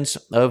little evidence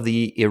of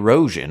the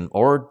erosion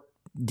or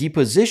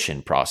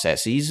deposition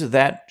processes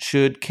that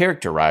should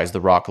characterize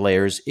the rock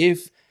layers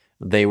if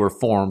they were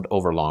formed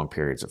over long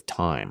periods of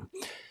time.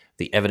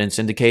 The evidence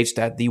indicates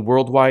that the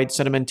worldwide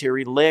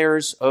sedimentary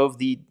layers of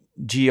the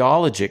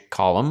geologic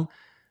column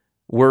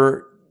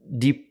were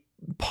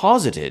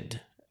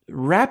deposited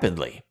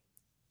rapidly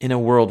in a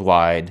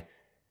worldwide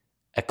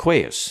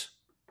aqueous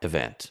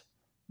event.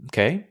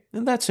 Okay?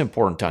 And that's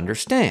important to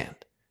understand.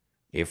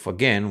 If,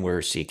 again,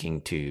 we're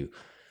seeking to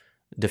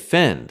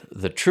defend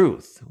the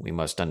truth, we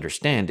must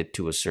understand it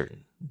to a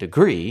certain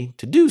degree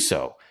to do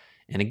so.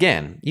 And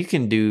again, you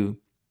can do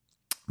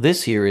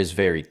this here is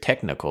very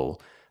technical,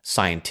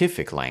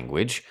 scientific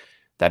language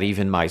that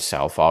even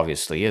myself,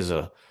 obviously, as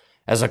a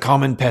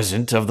common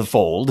peasant of the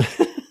fold,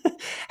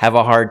 have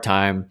a hard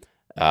time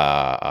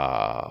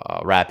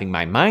wrapping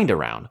my mind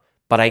around.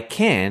 But I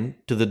can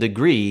to the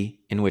degree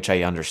in which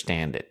I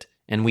understand it.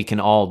 And we can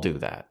all do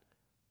that.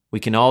 We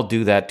can all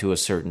do that to a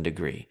certain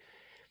degree.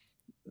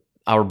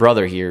 Our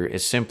brother here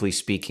is simply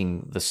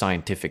speaking the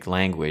scientific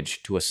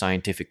language to a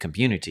scientific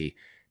community,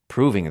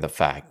 proving the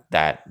fact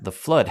that the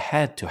flood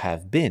had to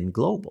have been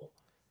global.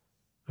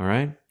 All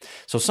right?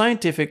 So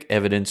scientific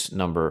evidence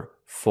number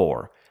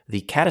 4,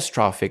 the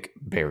catastrophic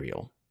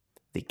burial.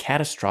 The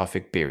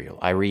catastrophic burial.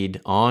 I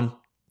read on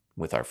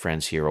with our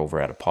friends here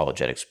over at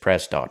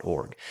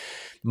apologeticspress.org.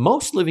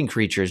 Most living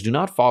creatures do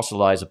not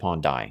fossilize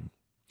upon dying.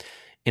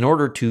 In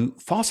order to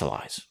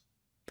fossilize,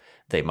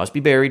 they must be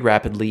buried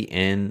rapidly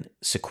and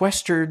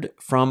sequestered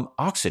from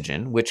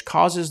oxygen, which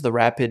causes the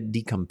rapid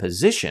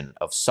decomposition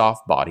of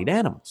soft-bodied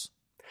animals.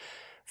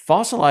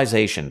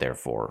 Fossilization,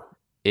 therefore,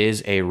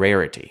 is a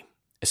rarity,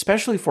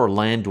 especially for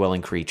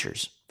land-dwelling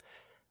creatures.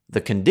 The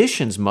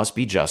conditions must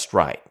be just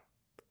right.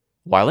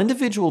 While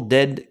individual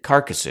dead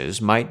carcasses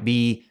might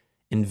be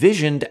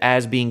envisioned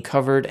as being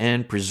covered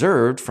and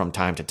preserved from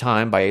time to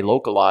time by a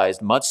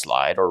localized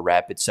mudslide or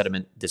rapid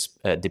sediment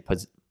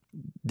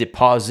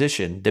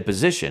deposition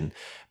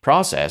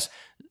process,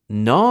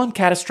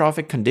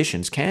 non-catastrophic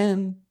conditions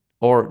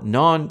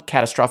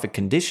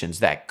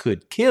that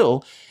could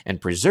kill and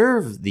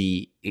preserve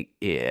the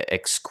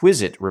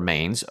exquisite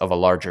remains of a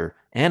larger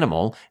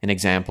animal, an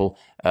example,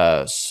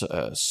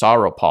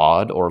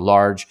 sauropod or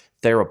large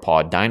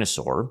theropod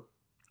dinosaur,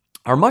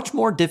 are much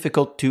more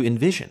difficult to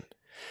envision.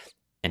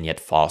 And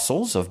yet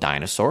fossils of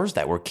dinosaurs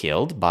that were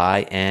killed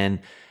by an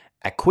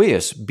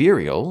aqueous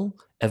burial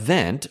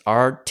event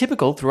are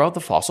typical throughout the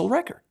fossil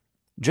record,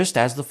 just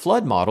as the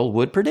flood model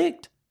would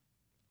predict.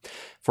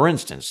 For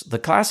instance, the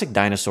classic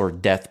dinosaur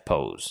death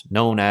pose,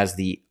 known as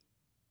the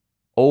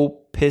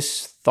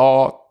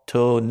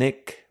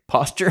opisthototic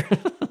posture.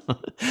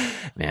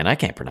 Man, I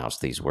can't pronounce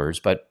these words,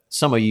 but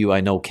some of you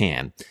I know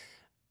can.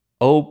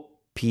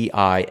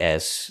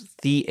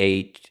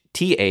 Opisthototic,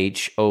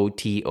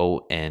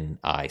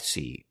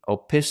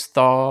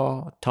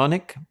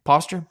 opisthotic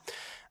posture,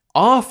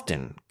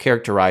 often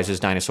characterizes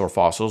dinosaur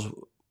fossils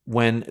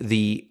when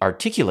the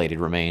articulated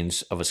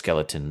remains of a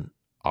skeleton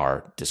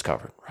are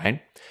discovered,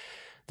 right?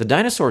 The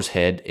dinosaur's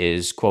head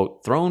is,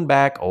 quote, thrown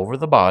back over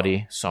the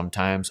body,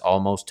 sometimes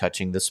almost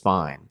touching the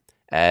spine,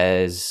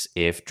 as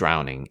if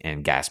drowning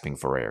and gasping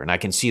for air. And I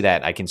can see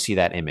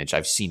that image.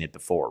 I've seen it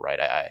before,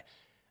 right?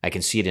 I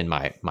can see it in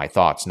my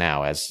thoughts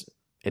now as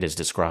it is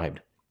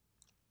described.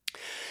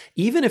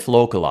 Even if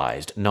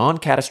localized,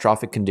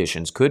 non-catastrophic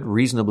conditions could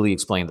reasonably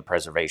explain the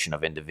preservation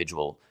of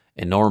individual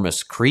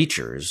enormous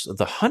creatures,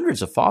 the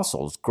hundreds of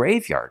fossils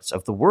graveyards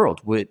of the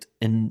world with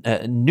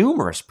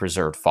numerous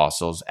preserved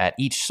fossils at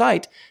each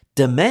site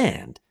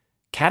demand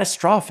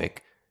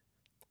catastrophic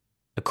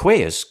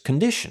aqueous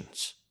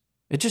conditions.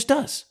 It just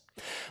does.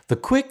 The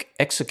quick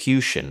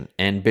execution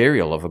and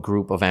burial of a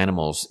group of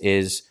animals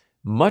is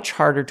much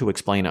harder to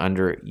explain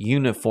under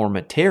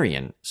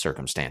uniformitarian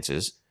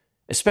circumstances,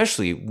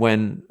 especially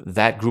when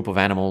that group of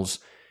animals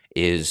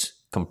is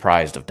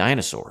comprised of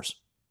dinosaurs.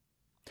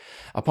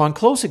 Upon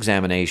close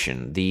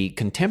examination, the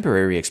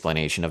contemporary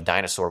explanation of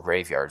dinosaur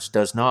graveyards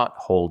does not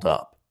hold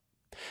up.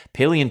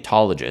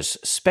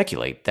 Paleontologists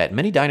speculate that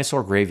many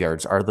dinosaur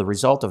graveyards are the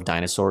result of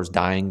dinosaurs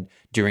dying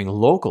during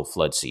local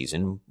flood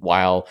season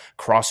while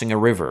crossing a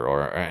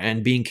river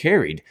and being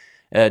carried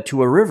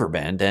to a river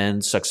bend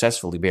and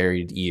successfully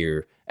buried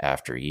year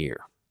after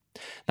year.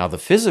 Now, the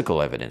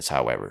physical evidence,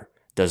 however,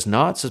 does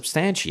not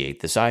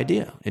substantiate this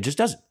idea. It just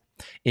doesn't.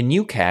 In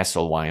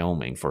Newcastle,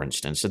 Wyoming, for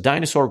instance, a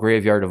dinosaur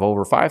graveyard of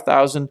over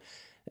 5,000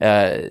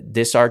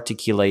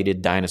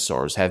 disarticulated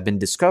dinosaurs have been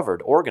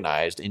discovered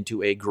organized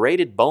into a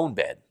graded bone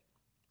bed.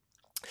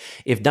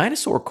 If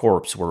dinosaur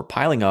corpses were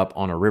piling up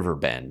on a river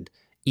bend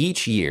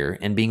each year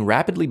and being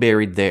rapidly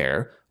buried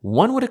there,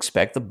 one would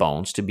expect the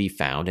bones to be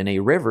found in a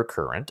river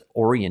current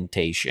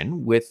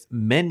orientation with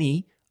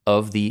many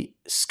of the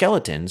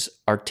skeletons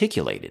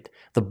articulated.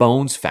 The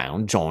bones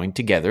found joined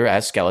together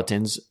as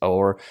skeletons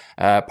or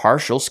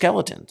partial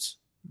skeletons,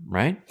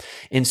 right?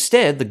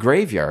 Instead, the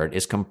graveyard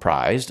is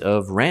comprised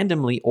of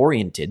randomly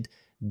oriented,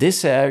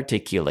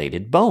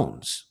 disarticulated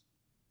bones.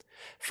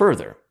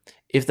 Further,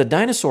 if the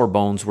dinosaur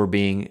bones were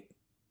being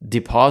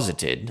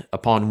deposited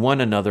upon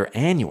one another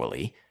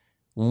annually,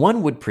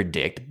 one would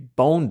predict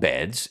bone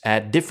beds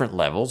at different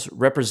levels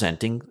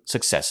representing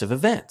successive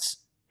events.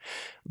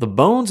 The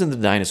bones in the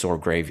dinosaur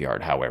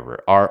graveyard,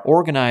 however, are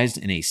organized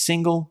in a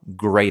single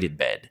graded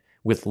bed,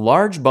 with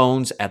large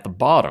bones at the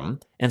bottom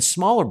and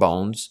smaller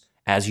bones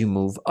as you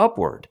move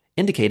upward,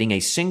 indicating a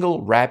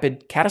single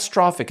rapid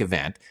catastrophic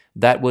event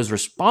that was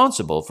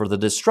responsible for the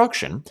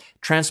destruction,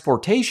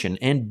 transportation,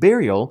 and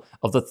burial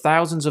of the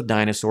thousands of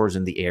dinosaurs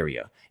in the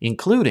area,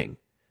 including,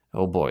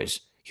 oh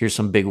boys, here's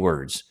some big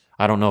words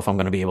I don't know if I'm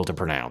going to be able to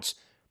pronounce.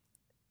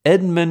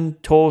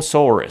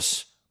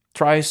 Edmontosaurus,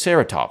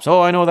 Triceratops,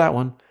 oh, I know that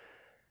one.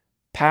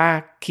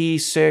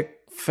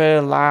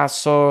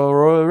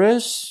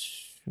 Pachycephalosaurus,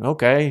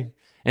 okay,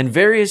 and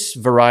various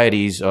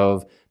varieties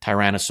of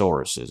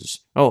Tyrannosauruses.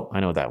 Oh, I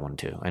know that one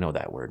too. I know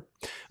that word.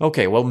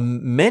 Okay, well,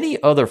 many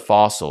other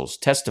fossils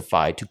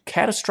testify to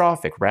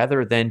catastrophic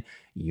rather than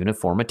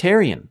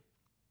uniformitarian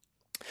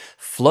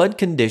flood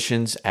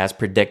conditions as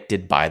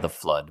predicted by the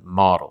flood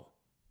model.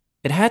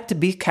 It had to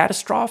be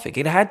catastrophic.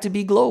 It had to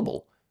be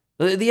global.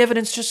 The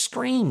evidence just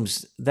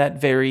screams that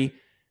very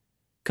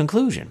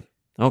conclusion.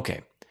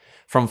 Okay,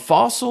 from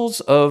fossils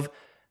of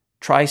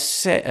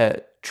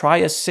Triassic,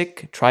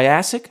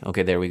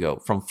 okay, there we go.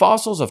 From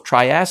fossils of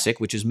Triassic,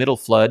 which is middle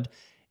flood,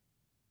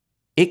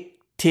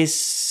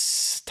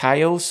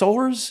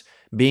 ichthyosaurs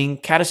being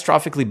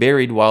catastrophically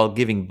buried while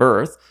giving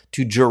birth,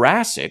 to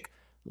Jurassic,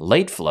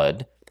 late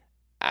flood,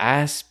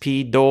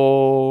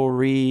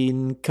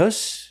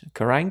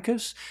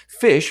 Aspidorhynchus,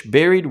 fish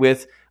buried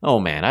with, oh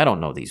man, I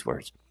don't know these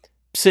words,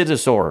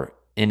 psittasaur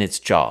in its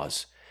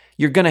jaws.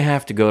 You're going to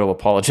have to go to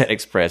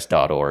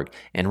apologeticspress.org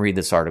and read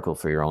this article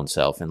for your own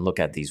self and look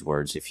at these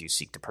words if you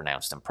seek to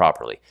pronounce them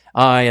properly.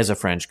 I, as a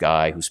French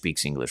guy who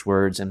speaks English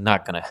words, am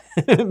not going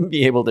to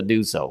be able to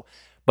do so.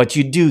 But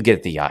you do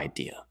get the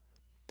idea.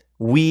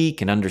 We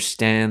can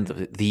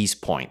understand these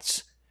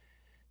points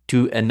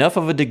to enough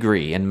of a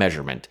degree and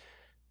measurement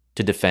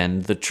to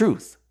defend the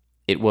truth.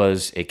 It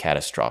was a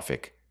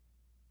catastrophic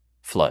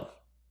flood.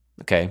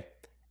 Okay?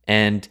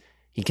 And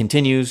he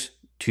continues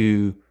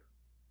to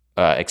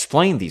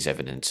explain these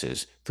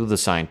evidences through the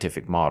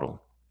scientific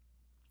model.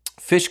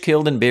 Fish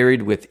killed and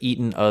buried with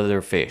eaten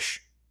other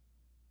fish.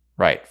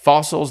 Right.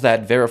 Fossils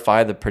that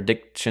verify the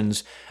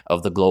predictions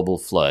of the global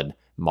flood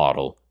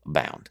model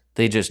abound.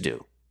 They just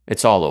do.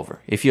 It's all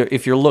over. If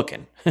you're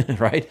looking,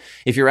 right?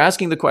 If you're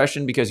asking the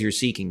question because you're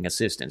seeking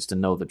assistance to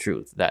know the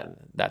truth,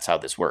 that's how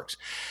this works.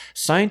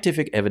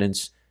 Scientific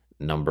evidence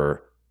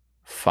number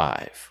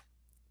 5.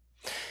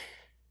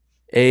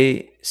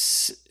 A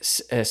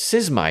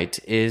seismite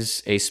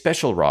is a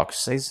special rock.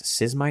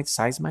 Seismite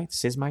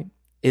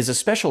is a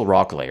special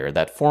rock layer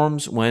that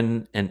forms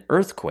when an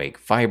earthquake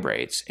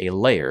vibrates a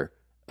layer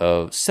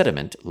of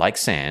sediment like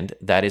sand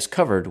that is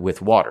covered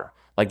with water,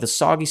 like the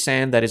soggy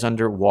sand that is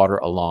under water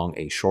along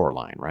a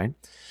shoreline, right?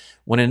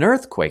 When an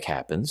earthquake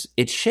happens,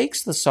 it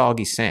shakes the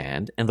soggy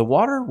sand, and the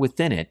water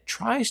within it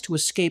tries to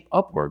escape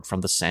upward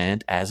from the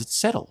sand as it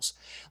settles,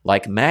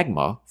 like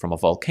magma from a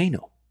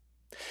volcano.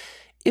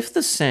 If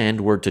the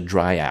sand were to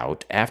dry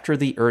out after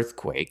the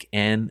earthquake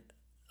and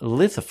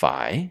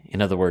lithify,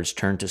 in other words,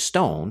 turn to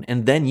stone,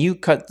 and then you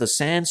cut the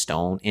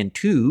sandstone in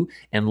two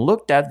and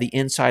looked at the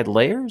inside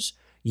layers,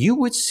 you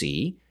would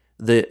see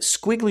the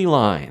squiggly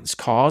lines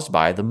caused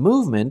by the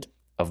movement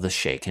of the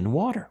shaken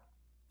water.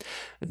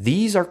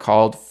 These are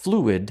called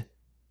fluid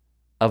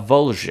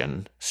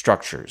avulsion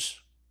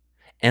structures,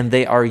 and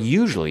they are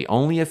usually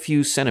only a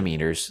few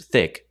centimeters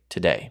thick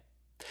today.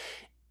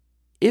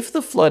 If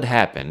the flood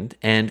happened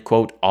and,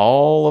 quote,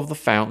 all of the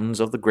fountains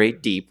of the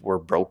great deep were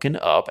broken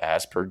up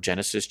as per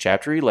Genesis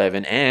chapter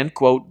 11 and,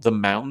 quote, the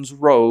mountains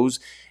rose,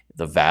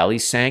 the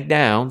valleys sank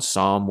down,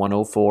 Psalm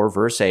 104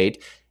 verse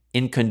 8,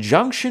 in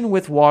conjunction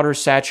with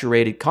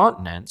water-saturated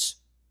continents,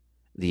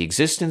 the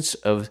existence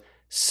of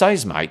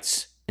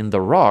seismites in the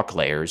rock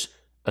layers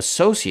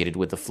associated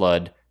with the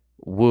flood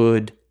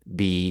would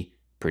be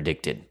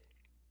predicted.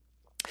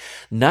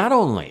 Not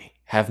only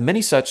have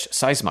many such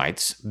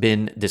seismites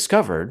been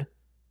discovered,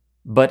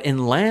 but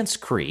in Lance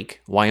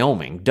Creek,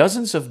 Wyoming,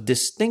 dozens of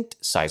distinct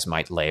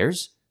seismite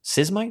layers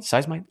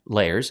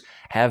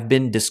have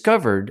been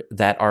discovered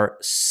that are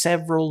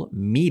several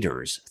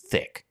meters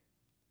thick,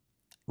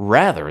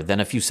 rather than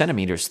a few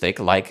centimeters thick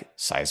like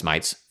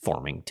seismites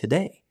forming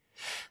today.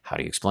 How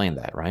do you explain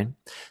that, right?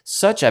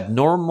 Such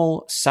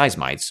abnormal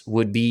seismites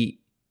would be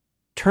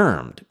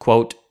termed,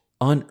 quote,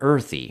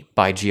 unearthly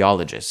by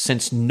geologists,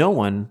 since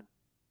no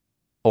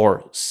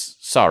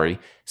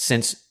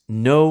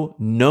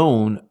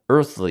known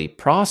earthly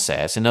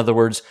process, in other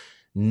words,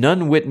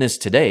 none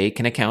witnessed today,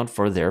 can account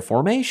for their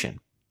formation.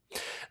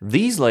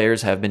 These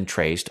layers have been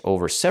traced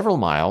over several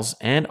miles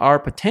and are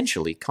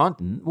potentially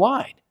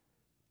continent-wide.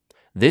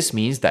 This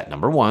means that,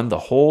 number one, the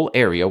whole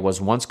area was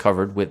once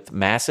covered with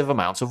massive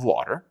amounts of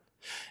water,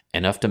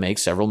 enough to make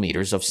several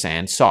meters of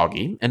sand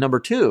soggy, and number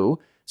two,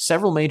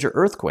 several major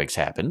earthquakes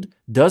happened,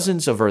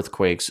 dozens of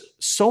earthquakes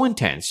so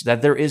intense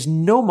that there is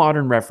no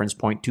modern reference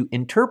point to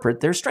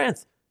interpret their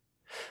strength.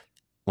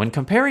 When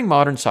comparing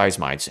modern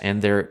seismites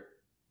and their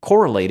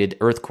correlated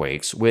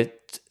earthquakes with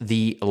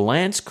the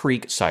Lance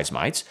Creek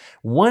seismites,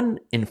 one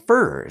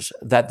infers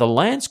that the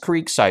Lance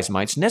Creek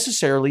seismites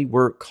necessarily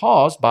were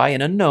caused by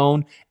an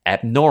unknown,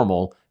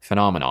 abnormal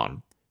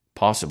phenomenon,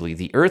 possibly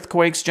the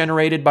earthquakes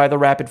generated by the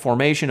rapid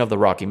formation of the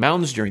Rocky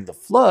Mountains during the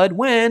flood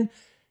when,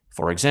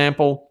 for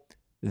example,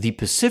 the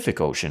Pacific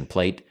Ocean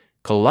plate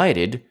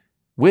collided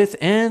with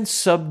and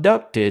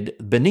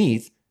subducted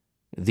beneath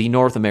the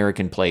North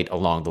American plate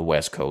along the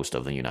west coast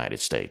of the United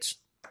States.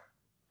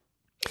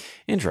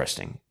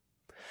 Interesting.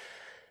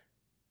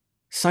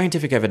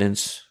 Scientific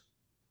evidence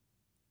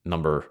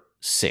number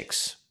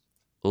 6.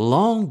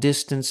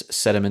 Long-distance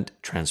sediment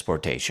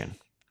transportation.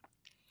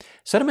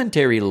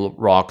 Sedimentary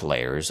rock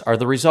layers are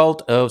the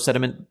result of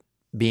sediment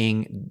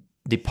being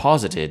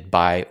deposited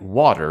by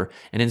water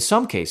and, in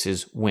some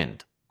cases,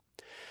 wind.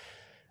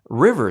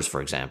 Rivers,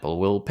 for example,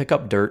 will pick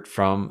up dirt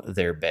from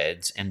their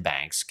beds and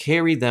banks,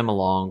 carry them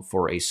along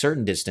for a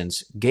certain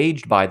distance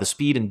gauged by the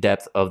speed and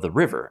depth of the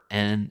river,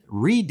 and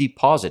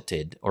redeposit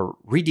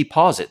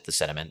the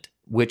sediment,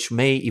 which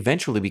may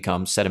eventually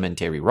become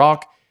sedimentary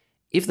rock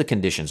if the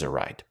conditions are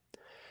right.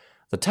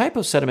 The type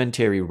of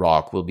sedimentary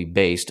rock will be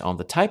based on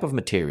the type of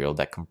material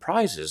that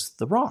comprises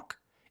the rock,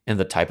 and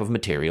the type of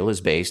material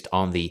is based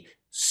on the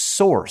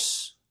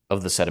source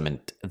of the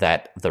sediment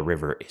that the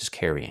river is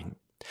carrying.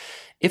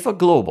 If a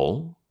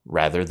global,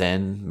 rather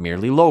than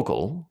merely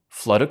local,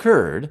 flood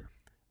occurred,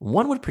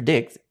 one would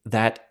predict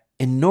that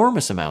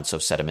enormous amounts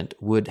of sediment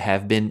would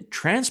have been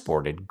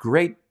transported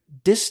great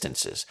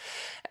distances,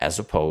 as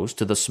opposed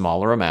to the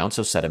smaller amounts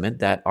of sediment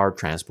that are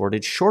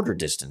transported shorter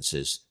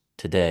distances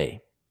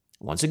today.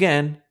 Once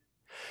again,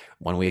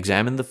 when we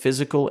examine the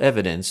physical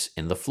evidence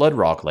in the flood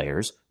rock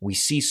layers, we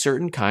see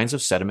certain kinds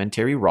of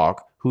sedimentary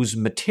rock whose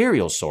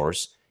material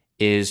source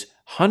is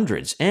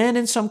hundreds, and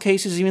in some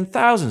cases even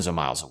thousands of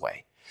miles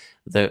away.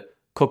 The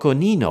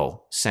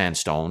Coconino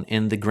sandstone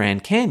in the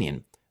Grand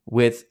Canyon,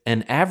 with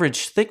an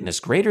average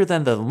thickness greater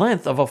than the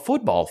length of a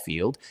football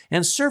field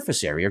and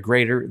surface area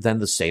greater than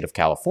the state of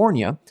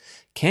California,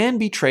 can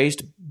be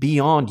traced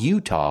beyond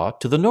Utah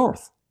to the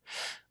north.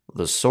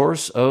 The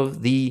source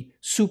of the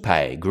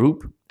Supai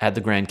group at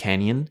the Grand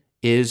Canyon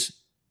is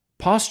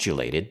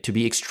postulated to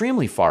be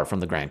extremely far from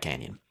the Grand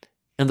Canyon,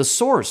 and the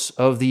source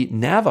of the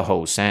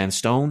Navajo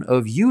sandstone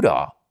of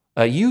Utah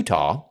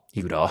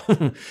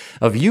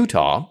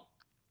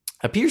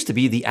appears to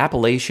be the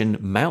Appalachian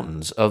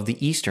Mountains of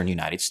the eastern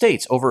United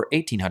States, over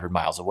 1,800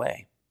 miles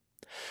away.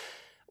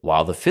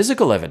 While the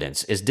physical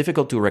evidence is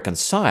difficult to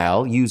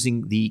reconcile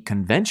using the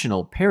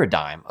conventional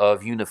paradigm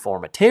of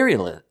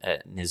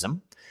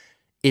uniformitarianism,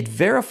 it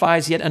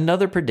verifies yet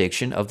another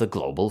prediction of the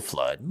global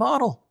flood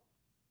model.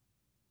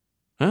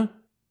 Huh?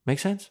 Make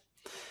sense?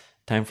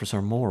 Time for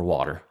some more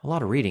water. A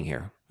lot of reading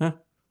here. Huh?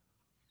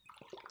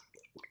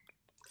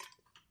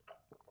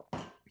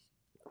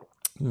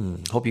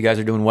 Hope you guys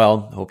are doing well.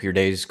 Hope your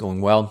day's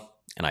going well.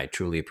 And I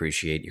truly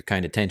appreciate your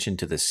kind attention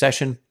to this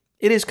session.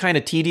 It is kind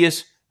of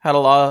tedious, had a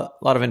lot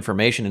of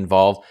information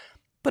involved,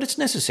 but it's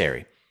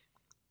necessary.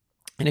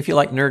 And if you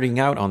like nerding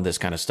out on this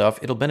kind of stuff,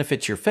 it'll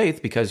benefit your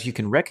faith because you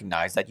can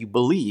recognize that you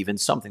believe in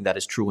something that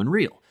is true and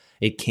real.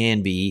 It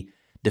can be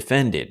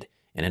defended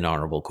in an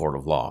honorable court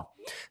of law.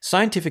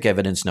 Scientific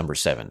evidence number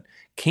 7.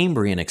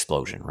 Cambrian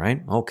explosion,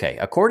 right? Okay,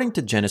 according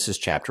to Genesis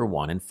chapter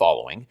 1 and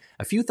following,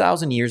 a few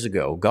thousand years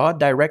ago, God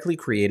directly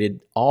created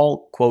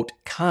all, quote,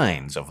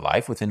 kinds of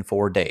life within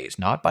 4 days,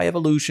 not by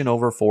evolution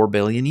over 4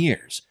 billion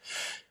years.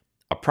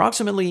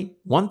 Approximately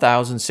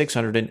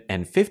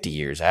 1,650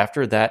 years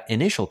after that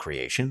initial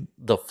creation,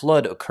 the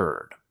flood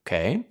occurred,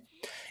 okay?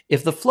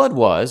 If the flood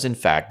was, in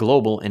fact,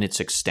 global in its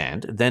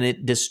extent, then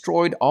it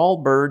destroyed all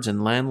birds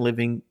and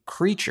land-living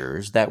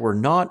creatures that were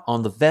not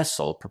on the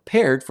vessel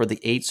prepared for the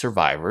 8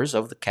 survivors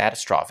of the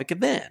catastrophic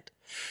event.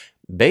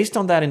 Based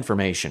on that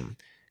information,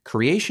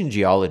 creation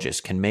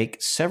geologists can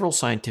make several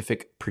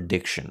scientific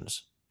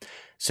predictions.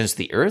 Since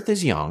the Earth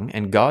is young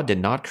and God did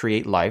not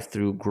create life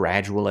through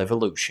gradual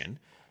evolution,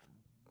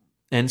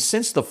 and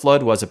since the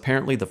flood was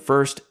apparently the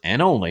first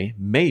and only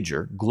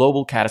major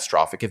global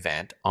catastrophic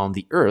event on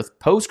the Earth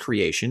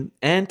post-creation,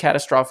 and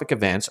catastrophic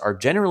events are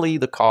generally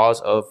the cause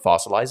of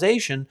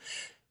fossilization,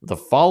 the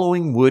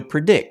following would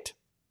predict.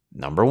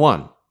 Number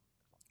 1,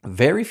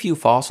 very few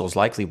fossils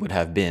likely would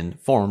have been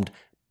formed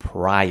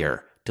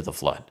prior to the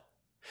flood.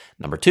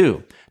 Number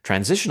 2,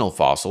 transitional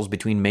fossils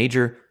between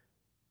major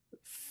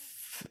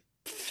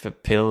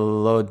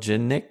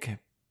phylogenetic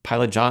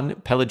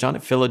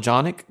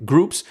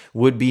groups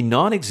would be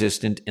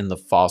non-existent in the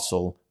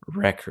fossil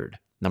record.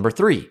 Number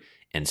 3,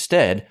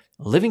 instead,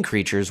 living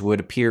creatures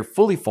would appear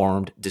fully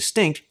formed,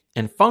 distinct,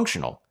 and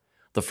functional,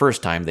 the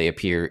first time they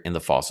appear in the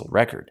fossil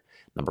record.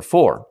 Number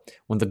 4,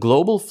 when the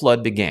global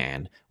flood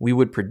began, we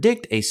would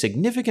predict a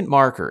significant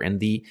marker in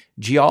the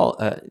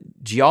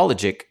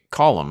geologic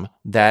column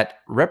that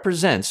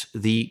represents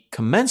the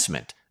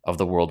commencement of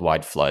the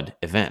worldwide flood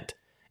event.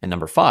 And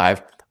number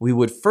 5, we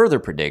would further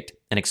predict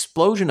an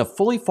explosion of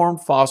fully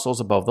formed fossils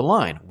above the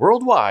line,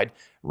 worldwide,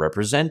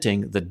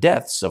 representing the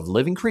deaths of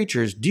living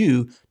creatures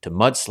due to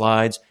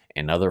mudslides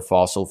and other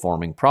fossil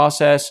forming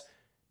process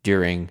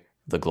during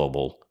the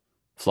global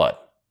flood.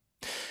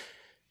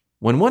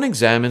 When one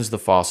examines the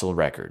fossil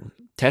record,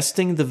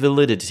 testing the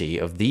validity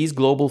of these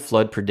global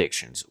flood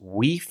predictions,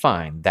 we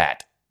find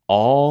that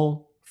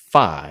all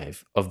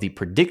 5 of the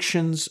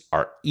predictions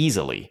are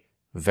easily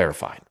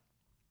verified.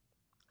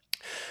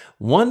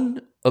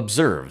 One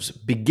observes,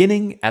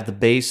 beginning at the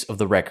base of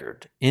the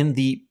record, in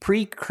the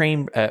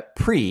pre-Cambrian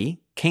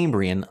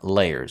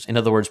layers, in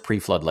other words,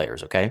 pre-flood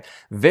layers, okay?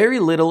 Very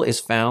little is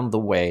found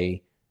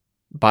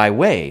by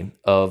way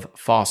of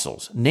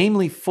fossils,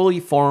 namely fully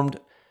formed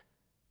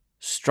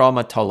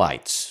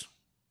stromatolites,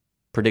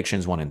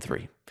 predictions 1 and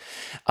 3.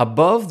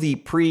 Above the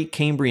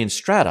pre-Cambrian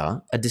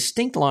strata, a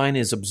distinct line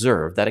is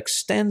observed that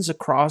extends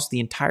across the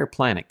entire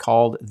planet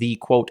called the,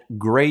 quote,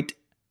 Great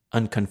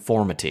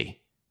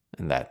Unconformity.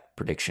 And that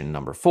prediction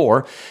number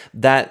 4,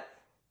 that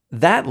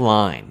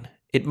line,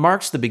 it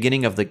marks the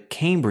beginning of the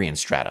Cambrian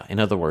strata. In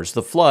other words,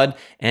 the flood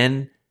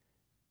and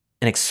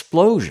an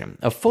explosion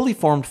of fully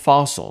formed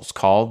fossils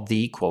called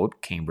the,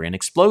 quote, Cambrian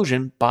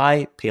explosion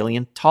by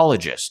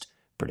paleontologists.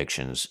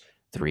 Predictions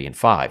 3 and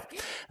 5.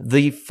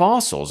 The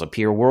fossils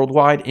appear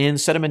worldwide in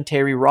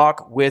sedimentary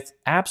rock with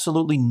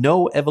absolutely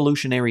no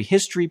evolutionary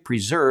history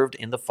preserved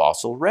in the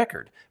fossil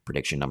record.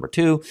 Prediction number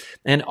 2.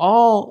 And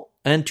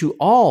to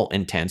all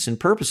intents and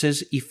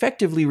purposes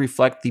effectively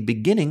reflect the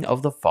beginning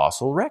of the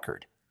fossil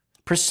record.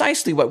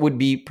 Precisely what would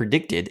be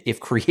predicted if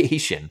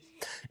creation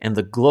and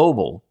the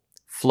global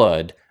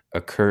flood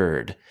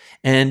occurred,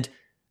 and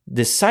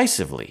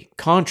decisively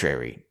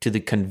contrary to the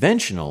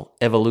conventional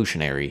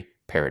evolutionary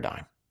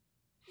paradigm.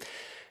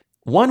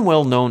 One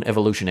well-known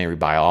evolutionary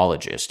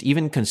biologist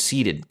even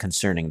conceded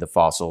concerning the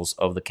fossils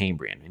of the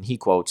Cambrian, and he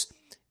quotes,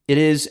 "It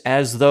is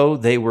as though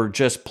they were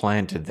just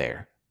planted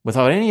there,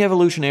 without any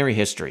evolutionary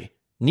history.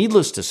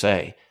 Needless to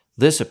say,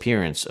 this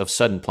appearance of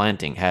sudden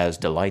planting has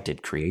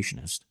delighted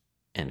creationists."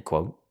 End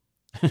quote.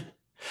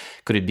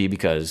 Could it be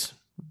because,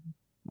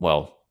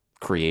 well,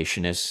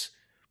 creationists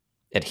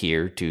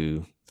adhere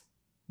to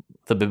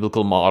the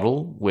biblical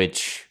model,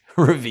 which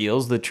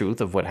reveals the truth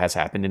of what has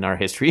happened in our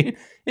history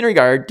in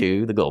regard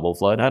to the global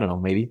flood? I don't know,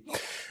 maybe.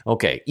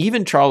 Okay,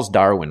 even Charles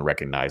Darwin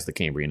recognized the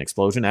Cambrian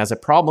explosion as a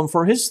problem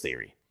for his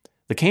theory.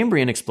 The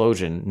Cambrian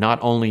explosion not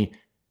only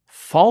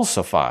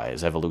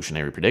falsifies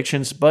evolutionary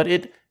predictions, but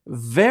it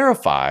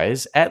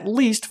verifies at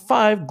least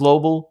 5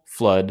 global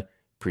flood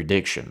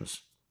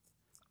predictions.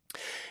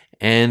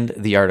 And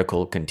the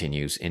article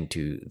continues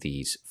into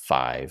these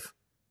 5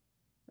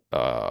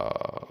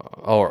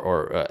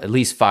 at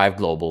least 5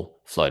 global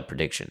flood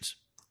predictions.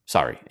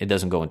 Sorry, it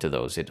doesn't go into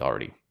those. It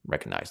already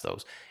recognized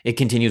those. It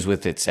continues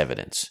with its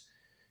evidence.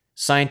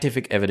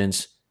 Scientific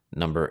evidence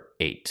number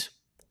 8.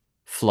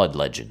 Flood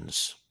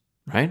legends,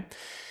 right?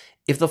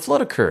 If the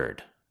flood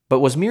occurred,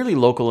 but was merely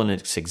local in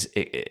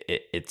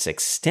its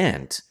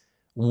extent,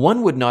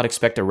 one would not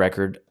expect a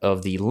record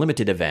of the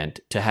limited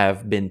event to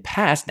have been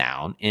passed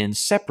down in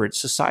separate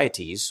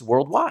societies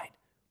worldwide.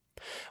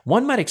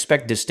 One might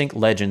expect distinct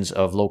legends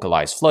of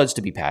localized floods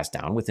to be passed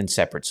down within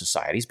separate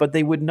societies, but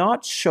they would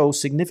not show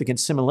significant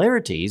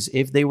similarities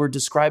if they were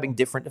describing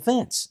different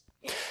events.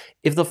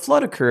 If the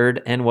flood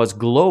occurred and was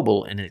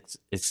global in its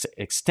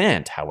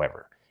extent,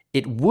 however,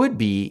 it would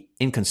be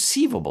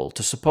inconceivable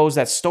to suppose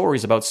that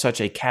stories about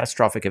such a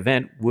catastrophic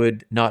event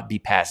would not be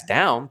passed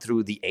down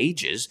through the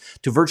ages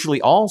to virtually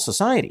all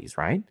societies,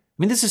 right? I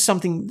mean, this is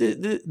something,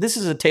 this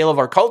is a tale of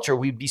our culture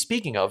we'd be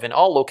speaking of in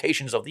all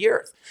locations of the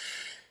earth.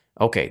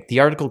 Okay, the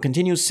article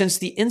continues, since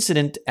the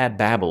incident at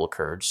Babel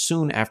occurred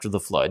soon after the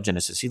flood,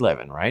 Genesis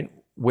 11, right,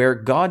 where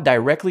God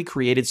directly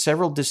created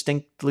several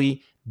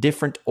distinctly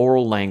different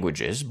oral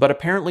languages, but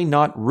apparently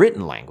not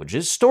written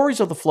languages, stories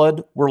of the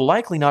flood were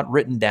likely not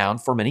written down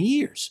for many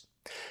years.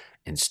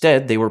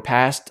 Instead, they were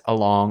passed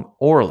along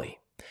orally,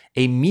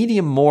 a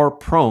medium more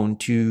prone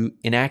to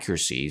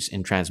inaccuracies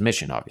in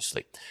transmission,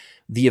 obviously.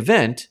 The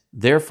event,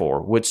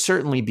 therefore, would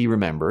certainly be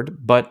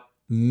remembered, but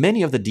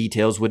many of the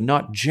details would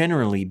not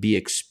generally be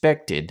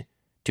expected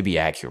to be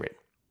accurate.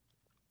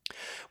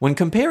 When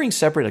comparing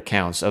separate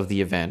accounts of the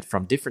event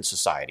from different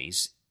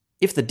societies,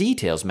 if the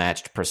details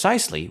matched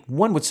precisely,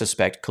 one would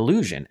suspect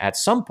collusion at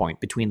some point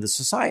between the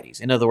societies.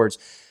 In other words,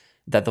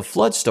 that the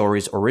flood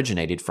stories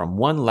originated from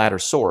one latter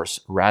source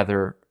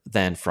rather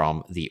than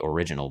from the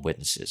original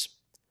witnesses.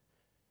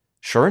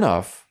 Sure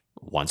enough,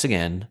 once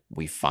again,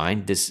 we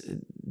find this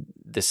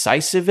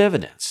decisive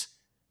evidence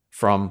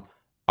from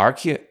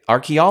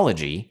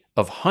archaeology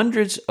of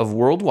hundreds of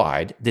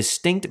worldwide,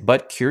 distinct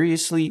but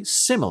curiously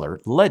similar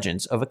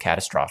legends of a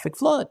catastrophic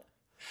flood.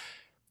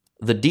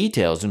 The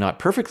details do not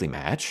perfectly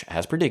match,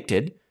 as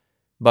predicted,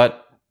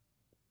 but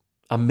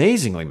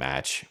amazingly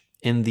match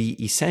in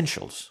the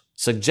essentials,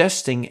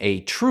 suggesting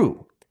a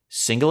true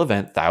single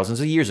event thousands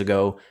of years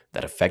ago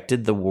that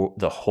affected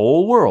the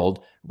whole world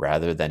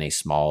rather than a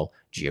small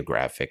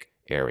geographic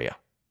area.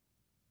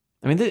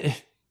 I mean,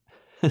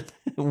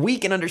 we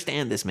can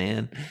understand this,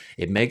 man.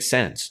 It makes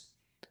sense.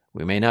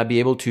 We may not be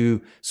able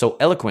to so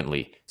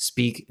eloquently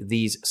speak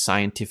these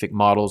scientific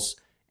models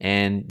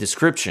and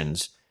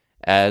descriptions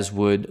as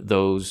would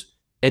those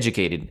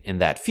educated in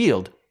that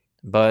field,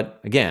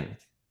 but again,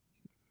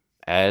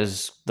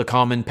 as the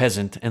common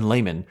peasant and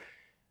layman,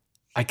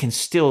 I can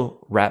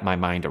still wrap my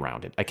mind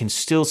around it. I can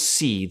still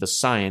see the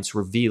science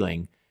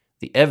revealing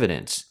the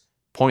evidence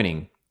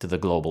pointing to the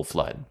global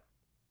flood.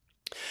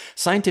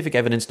 Scientific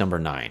evidence number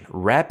 9,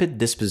 rapid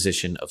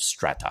disposition of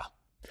strata.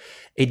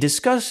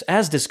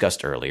 As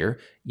discussed earlier,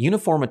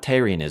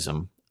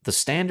 uniformitarianism, the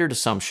standard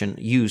assumption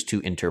used to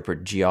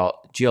interpret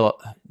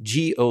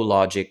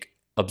geologic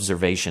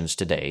observations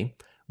today,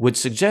 would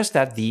suggest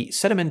that the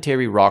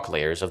sedimentary rock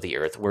layers of the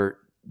Earth were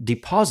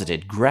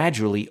deposited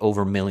gradually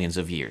over millions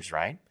of years,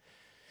 right?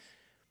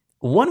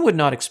 One would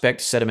not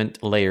expect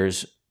sediment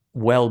layers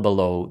well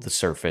below the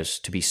surface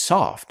to be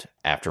soft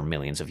after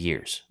millions of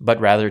years, but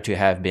rather to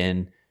have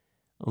been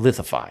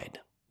lithified.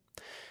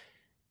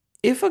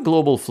 If a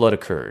global flood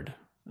occurred,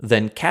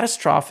 then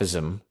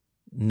catastrophism,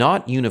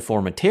 not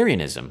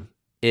uniformitarianism,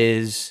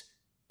 is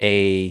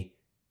a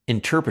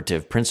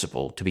interpretive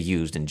principle to be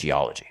used in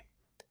geology.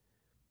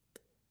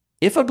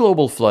 If a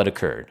global flood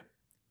occurred,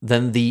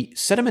 then the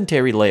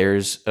sedimentary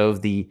layers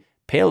of the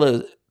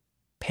Paleozoic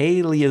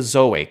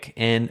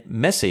and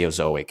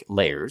Mesozoic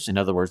layers, in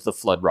other words, the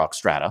flood rock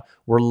strata,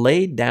 were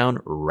laid down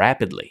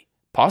rapidly,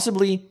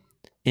 possibly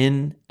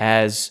in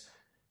as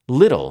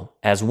little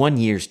as 1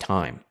 year's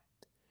time.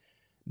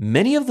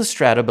 Many of the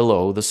strata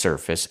below the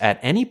surface at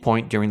any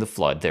point during the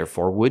flood,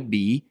 therefore,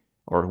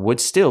 would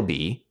still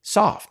be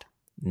soft,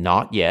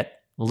 not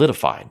yet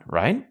lithified,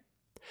 right?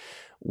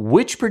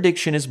 Which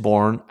prediction is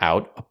borne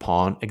out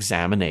upon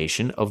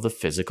examination of the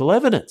physical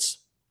evidence?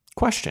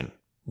 Question.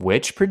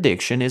 Which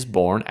prediction is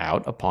borne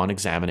out upon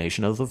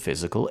examination of the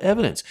physical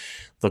evidence?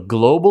 The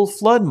global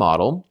flood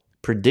model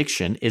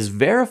prediction is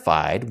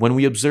verified when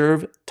we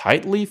observe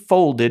tightly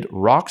folded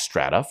rock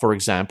strata, for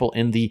example,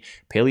 in the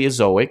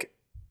Paleozoic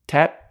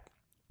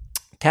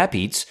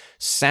tapetes,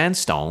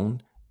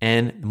 sandstone,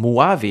 and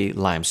Mojave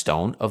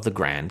limestone of the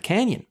Grand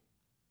Canyon.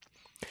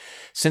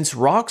 Since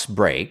rocks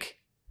break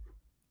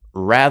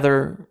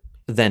rather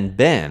than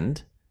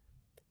bend,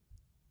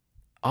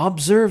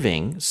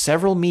 observing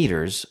several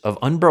meters of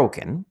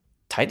unbroken,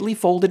 tightly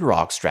folded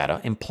rock strata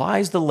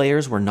implies the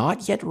layers were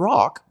not yet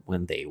rock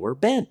when they were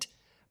bent,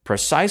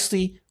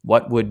 precisely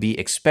what would be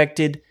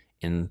expected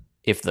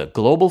if the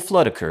global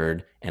flood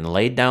occurred and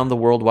laid down the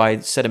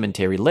worldwide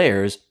sedimentary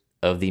layers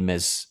of the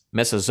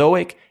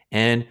Mesozoic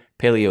and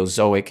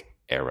Paleozoic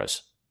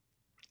eras.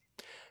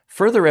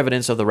 Further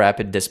evidence of the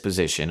rapid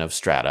disposition of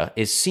strata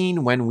is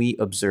seen when we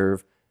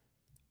observe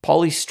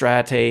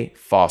polystrate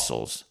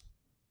fossils.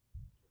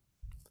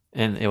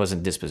 And it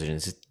wasn't disposition,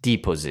 it's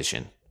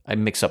deposition. I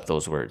mix up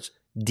those words.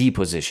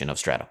 Deposition of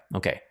strata.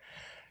 Okay.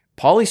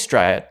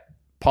 Polystrate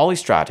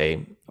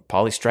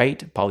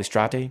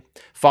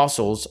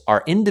fossils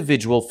are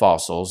individual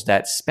fossils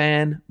that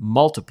span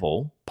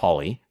multiple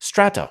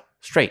polystrata.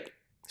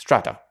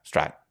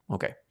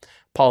 Okay.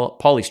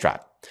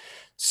 Polystrat.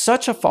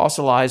 Such as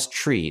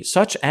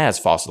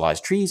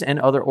fossilized trees and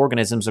other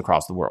organisms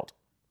across the world.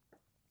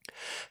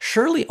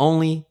 Surely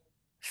only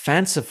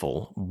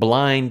fanciful,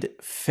 blind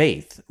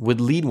faith would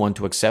lead one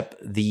to accept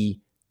the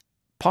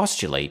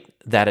postulate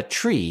that a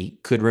tree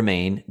could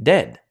remain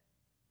dead,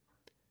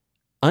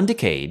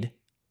 undecayed,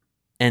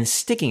 and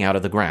sticking out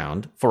of the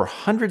ground for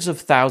hundreds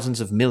of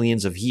thousands of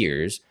millions of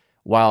years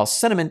while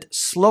sediment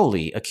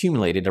slowly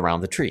accumulated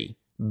around the tree,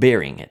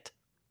 burying it.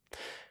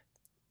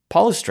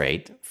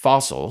 Polystrat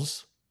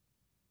fossils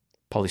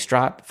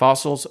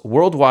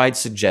worldwide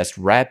suggest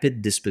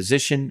rapid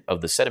disposition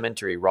of the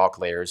sedimentary rock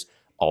layers,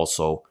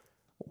 also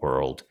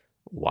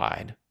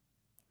worldwide.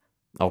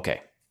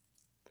 Okay.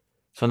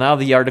 So now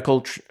the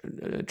article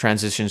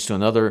transitions to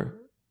another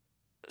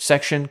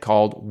section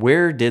called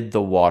Where Did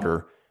the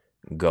Water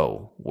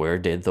Go? Where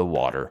did the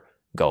water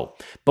go?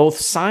 Both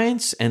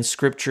science and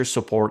scripture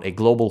support a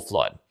global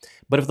flood.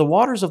 But if the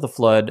waters of the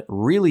flood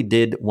really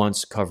did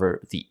once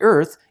cover the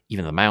earth,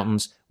 even the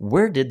mountains,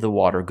 where did the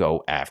water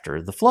go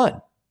after the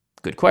flood?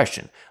 Good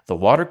question. The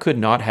water could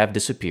not have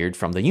disappeared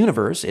from the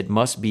universe. It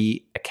must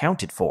be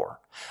accounted for,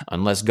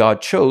 unless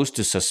God chose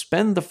to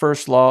suspend the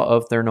first law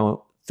of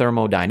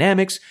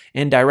thermodynamics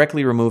and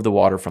directly remove the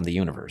water from the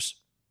universe.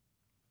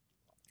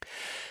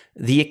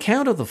 The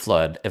account of the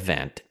flood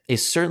event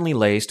is certainly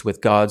laced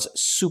with God's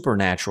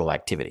supernatural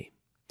activity.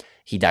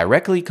 He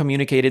directly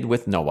communicated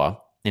with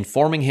Noah,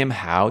 informing him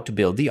how to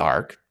build the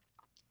ark,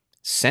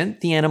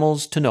 sent the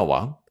animals to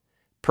Noah,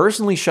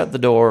 personally shut the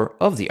door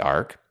of the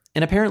ark,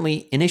 and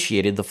apparently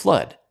initiated the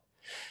flood.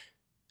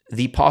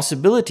 The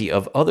possibility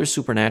of other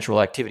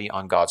supernatural activity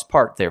on God's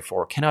part,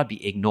 therefore, cannot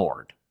be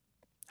ignored.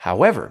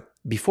 However,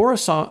 before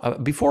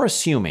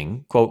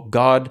assuming, quote,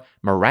 God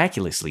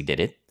miraculously did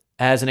it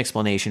as an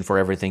explanation for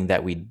everything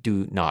that we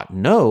do not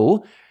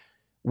know,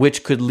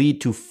 which could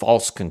lead to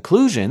false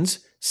conclusions,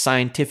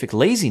 scientific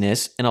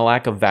laziness, and a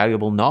lack of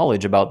valuable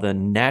knowledge about the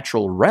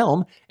natural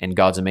realm and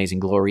God's amazing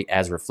glory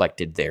as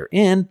reflected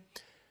therein,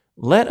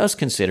 let us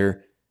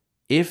consider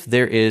if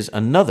there is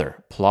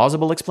another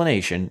plausible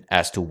explanation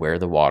as to where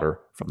the water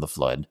from the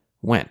flood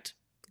went.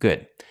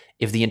 Good.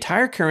 If the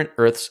entire current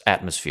Earth's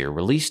atmosphere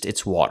released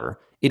its water,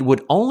 it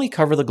would only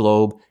cover the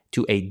globe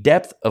to a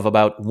depth of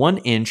about 1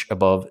 inch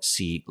above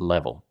sea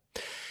level.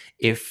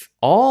 If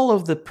all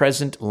of the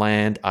present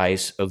land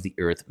ice of the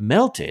Earth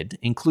melted,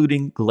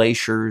 including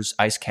glaciers,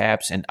 ice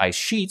caps, and ice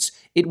sheets,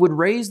 it would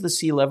raise the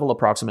sea level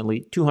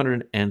approximately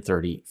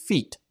 230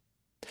 feet.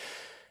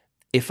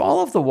 If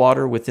all of the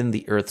water within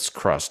the Earth's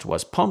crust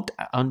was pumped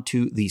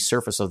onto the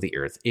surface of the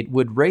Earth, it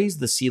would raise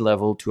the sea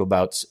level to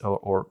about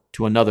or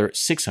to another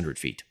 600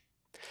 feet,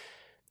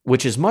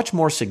 which is much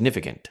more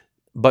significant.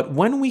 But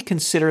when we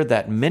consider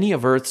that many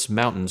of Earth's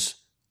mountains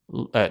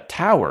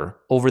tower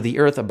over the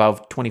Earth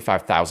above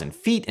 25,000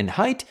 feet in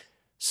height,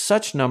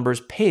 such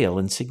numbers pale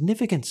in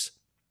significance.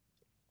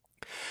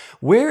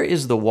 Where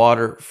is the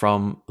water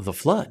from the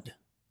flood?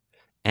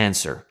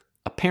 Answer: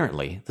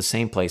 apparently the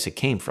same place it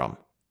came from,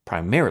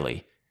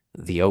 primarily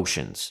the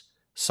oceans.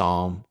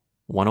 Psalm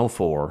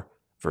 104,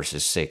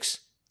 verses 6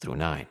 through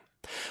 9.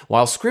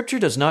 While Scripture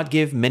does not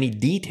give many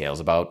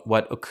details about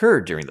what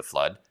occurred during the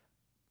flood,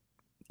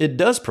 it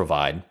does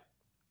provide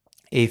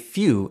a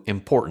few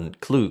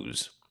important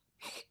clues.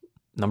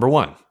 Number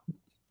 1,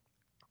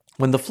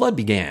 when the flood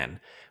began,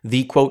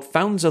 the, quote,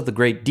 fountains of the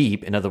great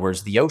deep, in other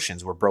words, the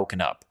oceans, were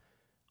broken up.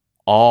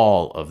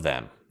 All of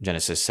them.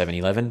 Genesis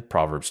 7:11,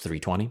 Proverbs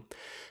 3:20.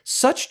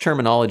 Such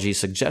terminology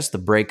suggests the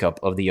breakup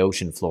of the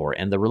ocean floor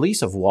and the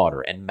release of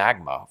water and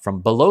magma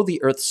from below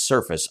the Earth's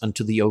surface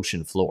onto the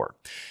ocean floor.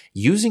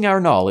 Using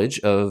our knowledge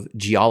of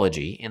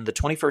geology in the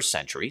 21st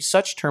century,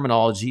 such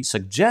terminology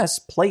suggests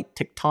plate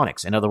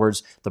tectonics, in other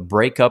words, the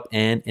breakup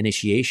and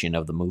initiation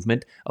of the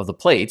movement of the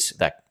plates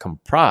that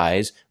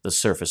comprise the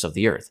surface of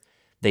the Earth.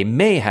 They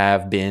may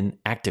have been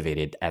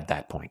activated at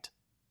that point.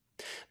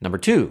 Number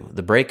 2,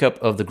 the breakup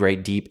of the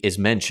great deep is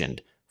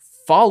mentioned,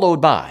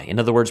 followed by, in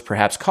other words,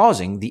 perhaps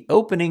causing the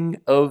opening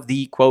of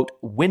the, quote,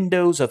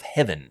 windows of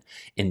heaven,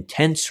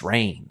 intense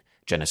rain,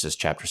 Genesis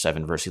chapter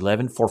 7, verse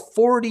 11, for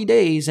 40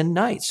 days and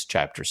nights,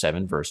 chapter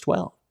 7, verse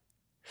 12.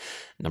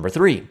 Number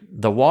 3,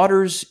 the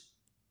waters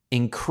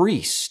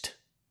increased,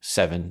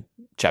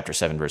 chapter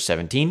 7, verse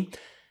 17,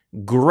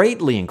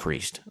 greatly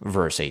increased,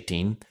 verse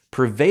 18,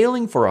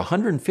 prevailing for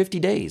 150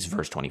 days,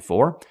 verse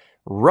 24,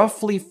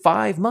 roughly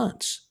 5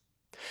 months.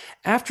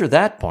 After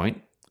that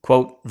point,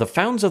 quote, the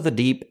fountains of the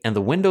deep and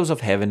the windows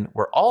of heaven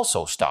were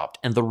also stopped,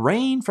 and the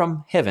rain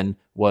from heaven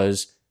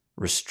was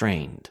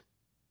restrained.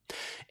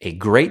 A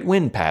great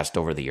wind passed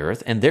over the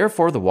earth, and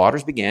therefore the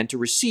waters began to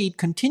recede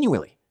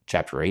continually,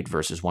 chapter 8,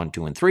 verses 1,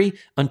 2, and 3,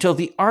 until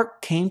the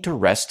ark came to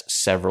rest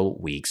several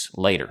weeks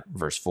later,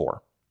 verse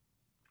 4.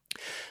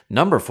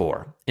 Number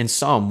 4, in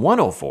Psalm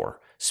 104,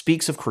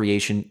 speaks of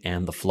creation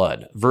and the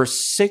flood. Verse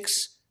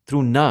 6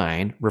 through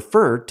 9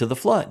 refer to the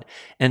flood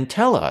and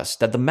tell us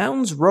that the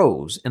mountains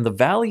rose and the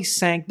valleys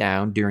sank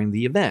down during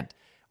the event.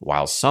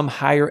 While some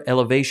higher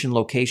elevation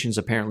locations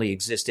apparently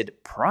existed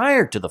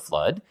prior to the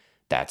flood,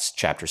 that's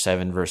chapter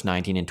 7, verse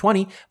 19 and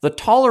 20, the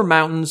taller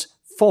mountains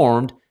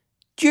formed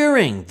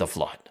during the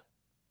flood.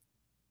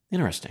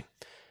 Interesting.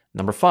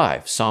 Number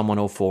 5, Psalm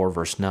 104,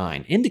 verse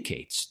 9,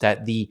 indicates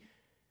that the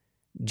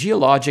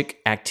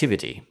geologic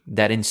activity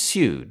that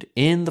ensued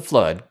in the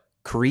flood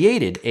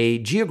created a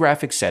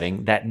geographic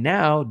setting that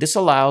now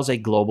disallows a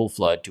global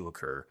flood to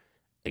occur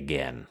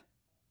again.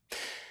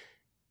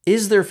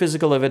 Is there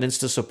physical evidence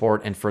to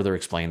support and further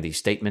explain these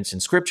statements in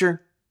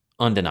Scripture?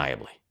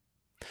 Undeniably.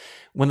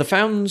 When the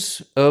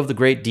fountains of the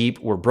great deep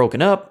were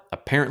broken up,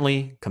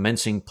 apparently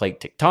commencing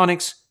plate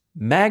tectonics,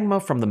 magma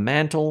from the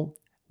mantle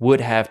would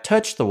have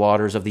touched the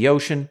waters of the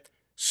ocean,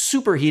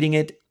 superheating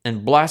it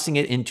and blasting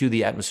it into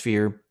the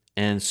atmosphere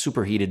and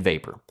superheated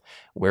vapor,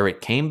 where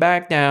it came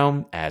back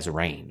down as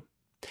rain.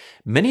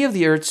 Many of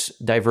the Earth's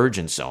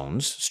divergence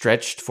zones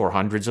stretched for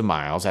hundreds of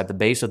miles at the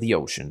base of the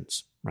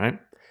oceans, right?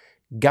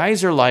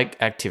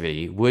 Geyser-like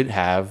activity would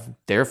have,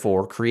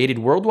 therefore, created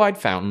worldwide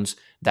fountains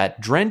that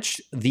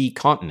drenched the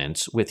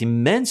continents with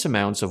immense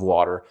amounts of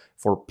water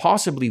for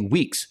possibly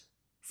weeks,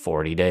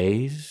 40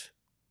 days,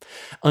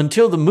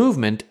 until the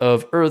movement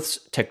of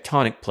Earth's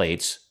tectonic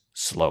plates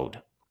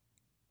slowed.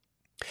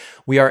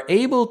 We are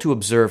able to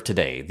observe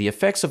today the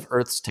effects of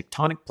Earth's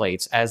tectonic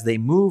plates as they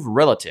move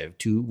relative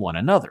to one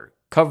another,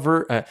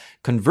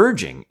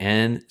 converging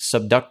and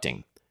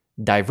subducting,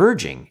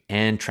 diverging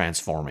and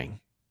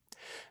transforming.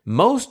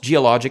 Most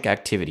geologic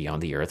activity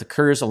on the Earth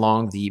occurs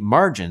along the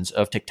margins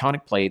of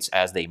tectonic plates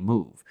as they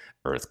move.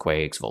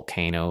 Earthquakes,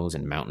 volcanoes,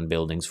 and mountain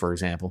buildings, for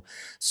example.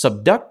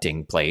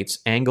 Subducting plates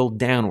angle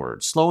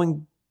downward,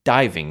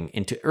 diving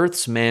into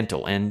Earth's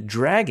mantle and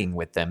dragging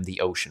with them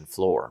the ocean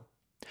floor.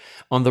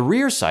 On the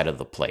rear side of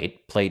the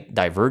plate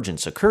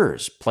divergence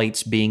occurs,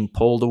 plates being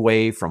pulled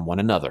away from one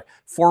another,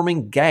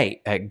 forming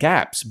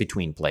gaps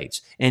between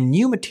plates, and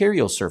new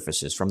material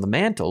surfaces from the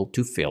mantle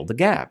to fill the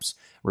gaps,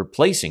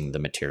 replacing the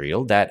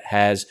material that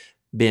has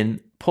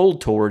been pulled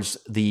towards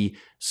the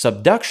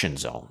subduction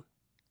zone.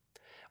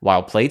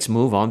 While plates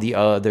move on the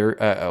order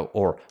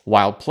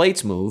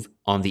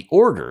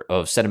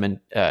of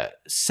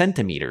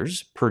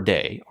centimeters per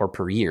day or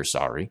per year,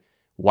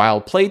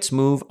 while plates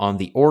move on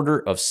the order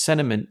of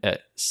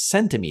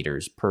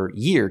centimeters per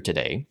year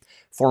today,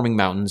 forming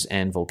mountains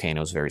and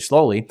volcanoes very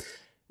slowly,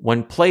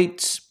 when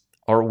plate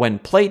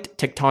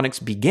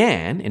tectonics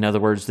began, in other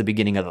words, the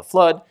beginning of the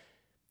flood,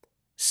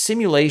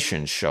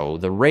 simulations show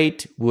the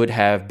rate would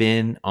have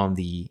been on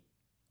the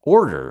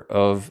order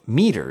of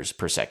meters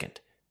per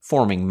second,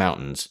 forming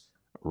mountains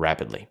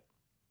rapidly.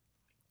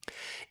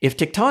 If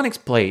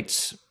tectonic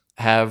plates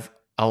have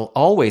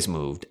always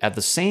moved at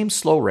the same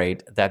slow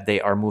rate that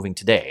they are moving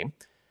today,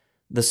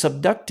 the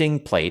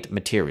subducting plate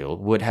material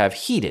would have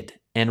heated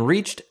and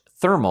reached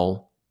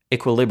thermal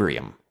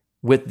equilibrium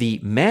with the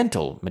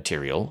mantle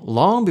material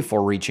long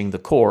before reaching the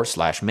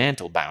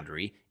core/mantle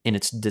boundary in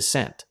its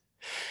descent.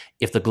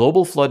 If the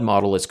global flood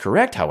model is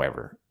correct,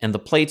 however, and the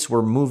plates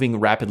were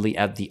moving rapidly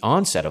at the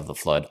onset of the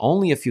flood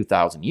only a few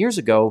thousand years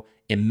ago,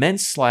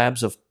 immense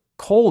slabs of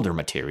colder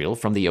material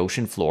from the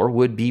ocean floor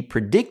would be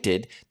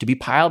predicted to be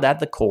piled at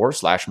the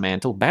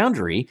core/mantle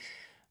boundary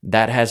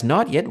that has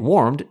not yet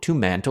warmed to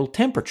mantle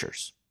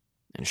temperatures.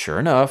 And sure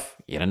enough,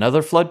 yet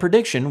another flood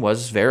prediction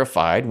was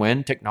verified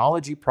when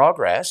technology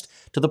progressed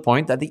to the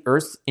point that the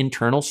Earth's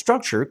internal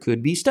structure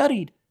could be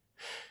studied.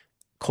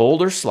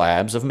 Colder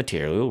slabs of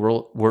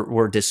material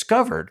were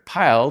discovered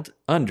piled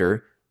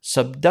under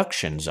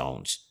subduction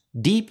zones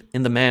deep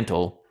in the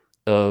mantle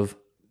in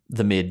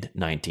the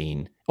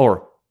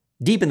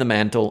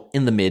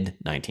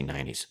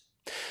mid-1990s.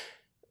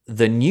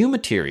 The new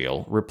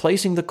material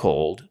replacing the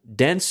cold,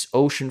 dense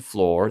ocean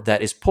floor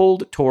that is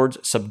pulled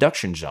towards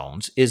subduction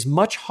zones is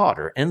much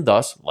hotter and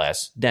thus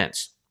less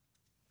dense.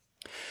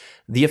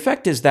 The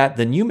effect is that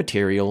the new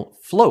material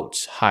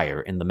floats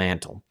higher in the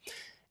mantle.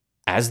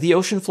 As the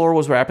ocean floor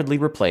was rapidly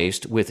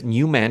replaced with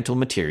new mantle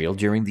material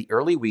during the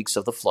early weeks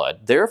of the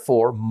flood,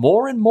 therefore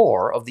more and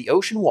more of the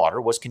ocean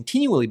water was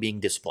continually being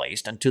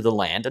displaced onto the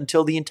land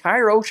until the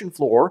entire ocean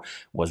floor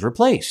was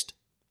replaced.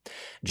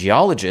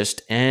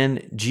 Geologists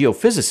and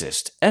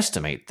geophysicists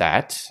estimate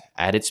that,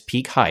 at its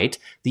peak height,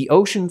 the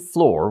ocean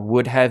floor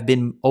would have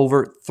been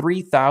over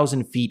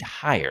 3,000 feet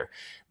higher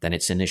than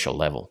its initial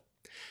level.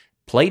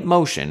 Plate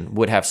motion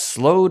would have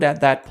slowed at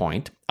that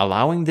point,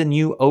 allowing the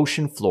new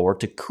ocean floor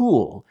to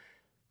cool,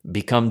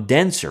 become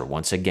denser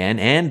once again,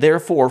 and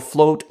therefore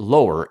float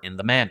lower in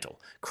the mantle,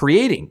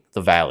 creating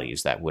the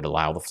valleys that would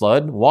allow the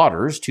flood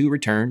waters to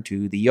return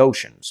to the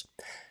oceans.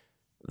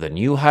 The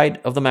new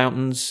height of the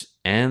mountains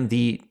and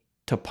the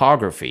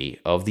topography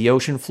of the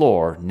ocean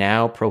floor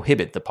now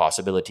prohibit the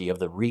possibility of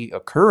the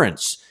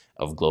reoccurrence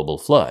of global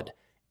flood,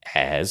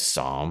 as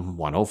Psalm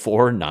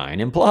 104:9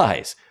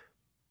 implies.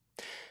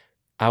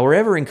 Our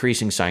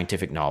ever-increasing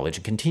scientific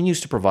knowledge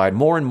continues to provide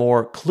more and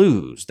more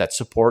clues that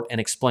support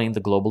and explain the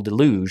global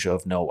deluge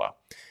of Noah.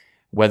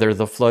 Whether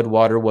the flood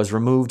water was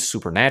removed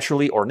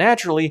supernaturally or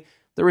naturally,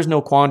 there is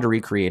no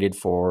quandary created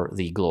for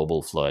the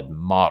global flood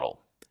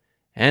model.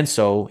 And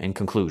so, in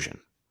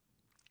conclusion,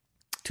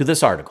 to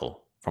this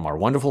article from our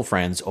wonderful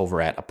friends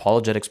over at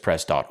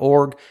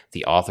apologeticspress.org,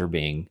 the author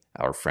being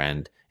our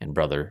friend and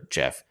brother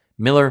Jeff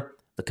Miller,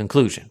 the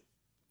conclusion.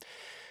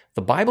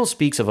 The Bible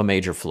speaks of a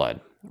major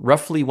flood,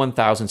 roughly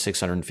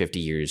 1,650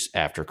 years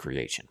after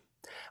creation.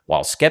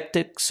 While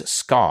skeptics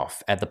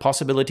scoff at the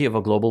possibility of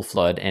a global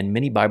flood and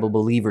many Bible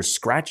believers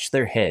scratch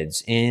their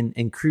heads in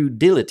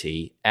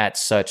incredulity at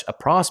such a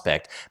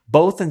prospect,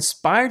 both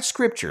inspired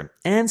scripture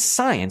and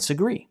science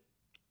agree.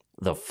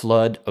 The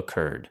flood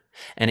occurred,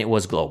 and it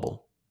was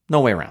global.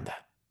 No way around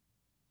that.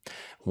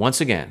 Once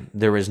again,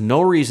 there is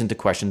no reason to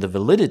question the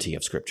validity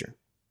of scripture.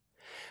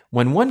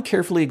 When one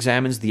carefully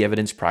examines the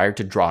evidence prior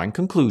to drawing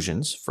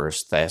conclusions,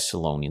 1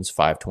 Thessalonians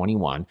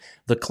 5:21,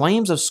 the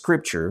claims of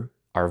Scripture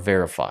are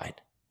verified,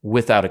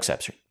 without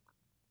exception.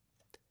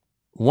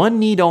 One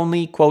need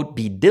only, quote,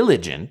 be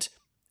diligent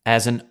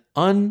as an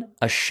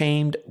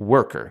unashamed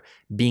worker,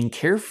 being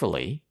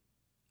careful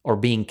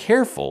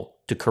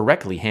to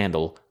correctly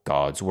handle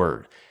God's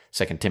word,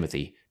 2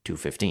 Timothy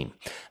 2:15.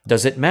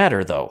 Does it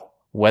matter, though,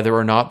 whether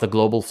or not the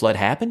global flood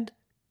happened?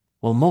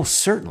 Well, most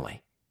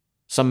certainly.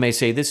 Some may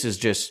say this is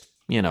just,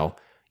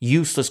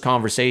 useless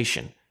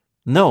conversation.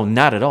 No,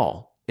 not at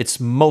all. It's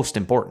most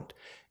important.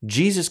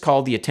 Jesus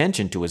called the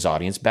attention to his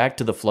audience back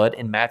to the flood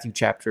in Matthew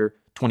chapter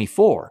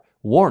 24,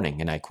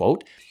 warning, and I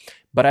quote,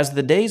 "But as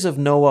the days of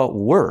Noah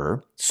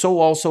were, so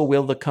also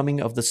will the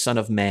coming of the Son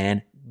of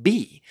Man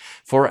be.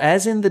 For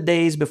as in the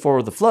days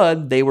before the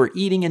flood, they were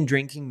eating and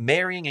drinking,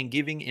 marrying and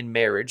giving in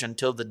marriage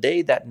until the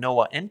day that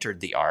Noah entered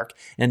the ark,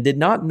 and did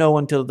not know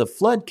until the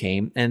flood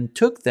came and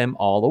took them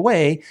all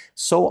away,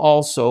 so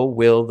also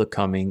will the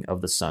coming of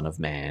the Son of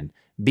Man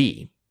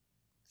be."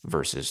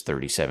 verses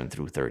 37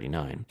 through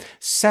 39.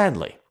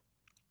 Sadly,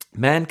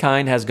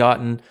 mankind has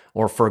gotten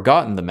or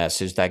forgotten the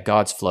message that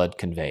God's flood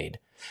conveyed.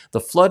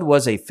 The flood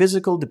was a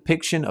physical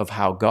depiction of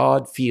how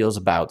God feels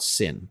about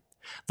sin.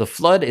 The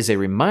flood is a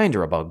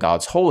reminder about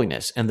God's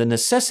holiness and the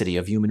necessity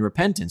of human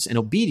repentance and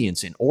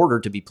obedience in order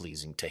to be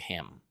pleasing to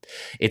Him.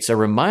 It's a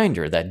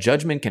reminder that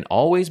judgment can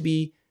always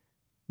be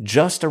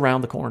just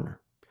around the corner,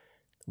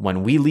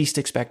 when we least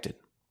expect it.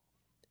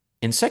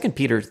 In 2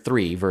 Peter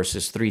 3,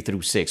 verses 3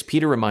 through 6,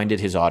 Peter reminded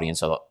his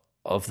audience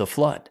of the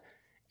flood,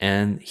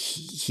 and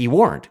he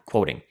warned,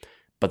 quoting,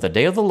 "But the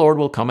day of the Lord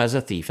will come as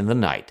a thief in the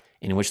night,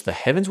 in which the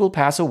heavens will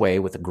pass away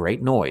with a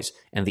great noise,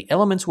 and the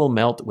elements will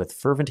melt with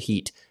fervent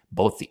heat.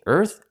 Both the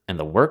earth and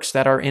the works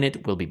that are in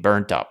it will be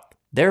burnt up.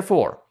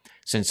 Therefore,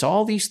 since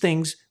all these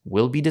things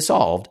will be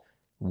dissolved,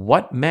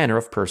 what manner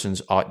of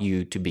persons ought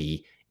you to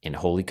be in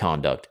holy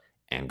conduct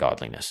and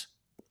godliness?"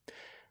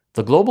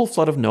 The global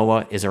flood of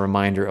Noah is a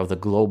reminder of the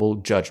global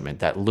judgment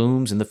that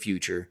looms in the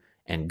future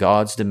and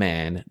God's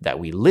demand that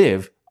we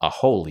live a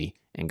holy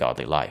and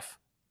godly life.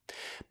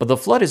 But the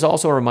flood is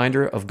also a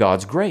reminder of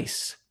God's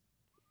grace.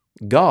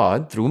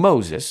 God, through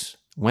Moses,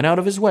 went out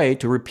of his way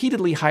to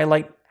repeatedly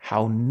highlight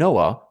how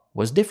Noah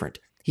was different.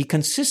 He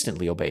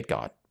consistently obeyed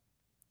God.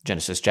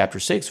 Genesis chapter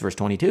 6, verse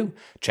 22,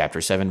 chapter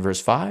 7,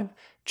 verse 5,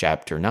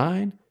 chapter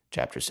 7,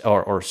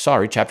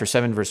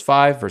 verse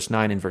 5, verse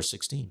 9, and verse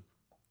 16.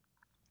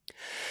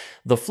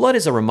 The flood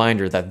is a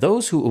reminder that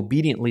those who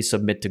obediently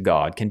submit to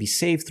God can be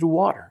saved through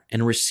water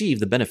and receive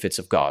the benefits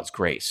of God's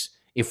grace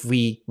if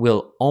we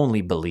will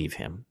only believe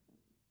Him.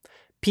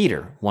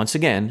 Peter, once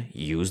again,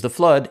 used the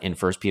flood in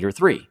 1 Peter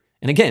 3.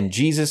 And again,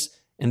 Jesus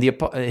and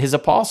his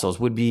apostles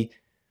would be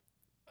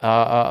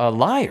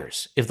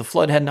liars if the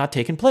flood had not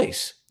taken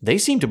place. They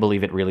seem to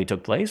believe it really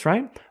took place,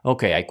 right?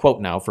 Okay, I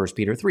quote now 1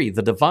 Peter 3.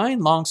 "The divine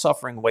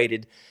long-suffering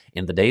waited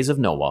in the days of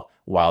Noah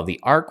while the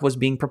ark was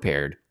being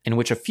prepared, in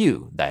which a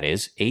few, that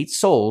is, 8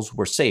 souls,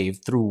 were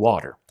saved through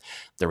water.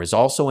 There is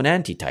also an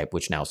antitype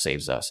which now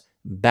saves us,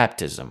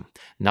 baptism,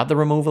 not the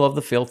removal of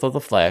the filth of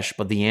the flesh,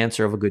 but the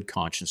answer of a good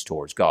conscience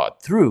towards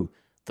God through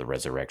the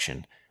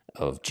resurrection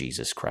of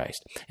Jesus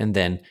Christ." And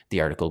then the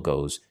article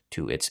goes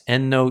to its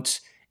endnotes,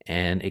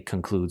 and it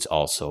concludes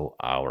also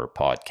our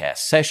podcast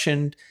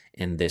session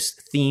in this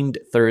themed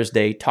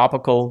Thursday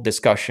topical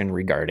discussion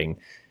regarding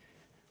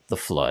the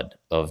flood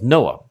of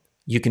Noah.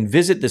 You can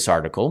visit this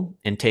article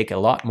and take a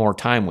lot more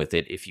time with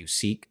it if you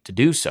seek to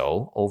do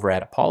so over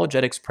at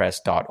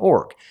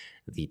apologeticspress.org.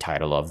 The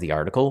title of the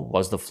article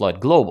was "The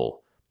Flood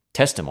Global,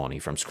 Testimony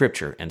from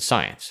Scripture and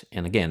Science."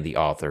 And again, the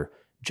author,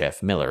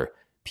 Jeff Miller,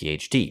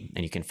 PhD.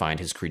 And you can find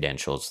his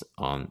credentials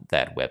on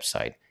that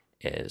website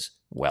as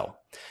well.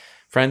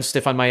 Friends,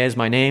 Stefan Maya is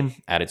my name.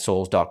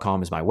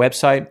 AddedSouls.com is my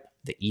website.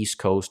 The East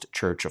Coast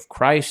Church of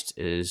Christ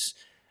is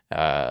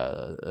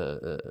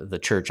the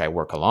church I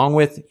work along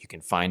with. You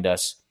can find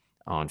us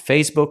on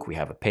Facebook. We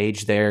have a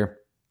page there.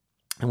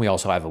 And we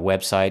also have a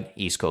website,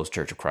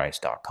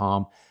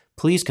 eastcoastchurchofchrist.com.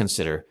 Please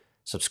consider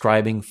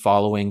subscribing,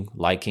 following,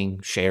 liking,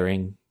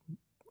 sharing,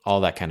 all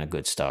that kind of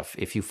good stuff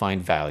if you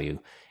find value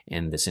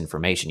in this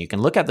information. You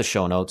can look at the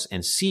show notes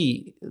and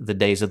see the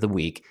days of the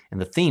week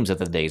and the themes of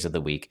the days of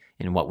the week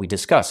and what we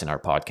discuss in our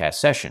podcast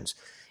sessions.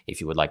 If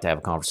you would like to have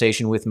a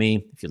conversation with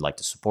me, if you'd like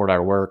to support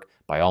our work,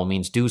 by all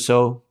means do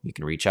so. You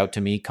can reach out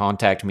to me,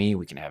 contact me.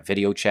 We can have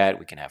video chat.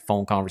 We can have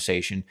phone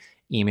conversation,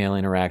 email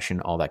interaction,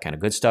 all that kind of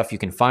good stuff. You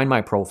can find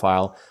my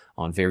profile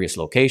on various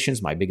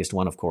locations. My biggest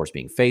one, of course,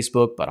 being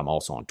Facebook, but I'm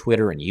also on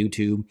Twitter and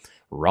YouTube,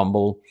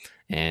 Rumble,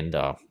 and,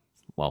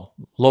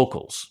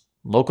 Locals.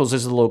 Locals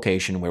is the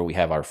location where we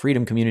have our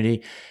freedom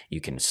community.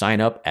 You can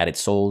sign up at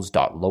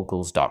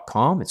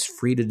addedSouls.locals.com. It's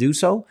free to do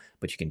so,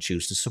 but you can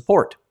choose to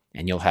support.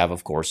 And you'll have,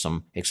 of course,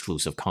 some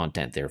exclusive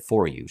content there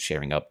for you,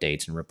 sharing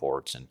updates and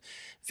reports and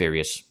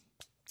various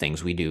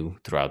things we do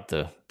throughout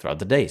the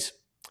days.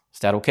 Is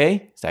that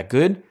okay? Is that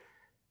good?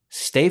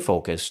 Stay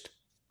focused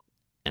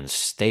and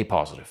stay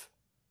positive.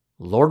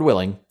 Lord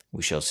willing,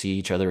 we shall see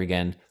each other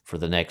again for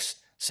the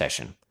next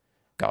session.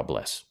 God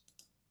bless.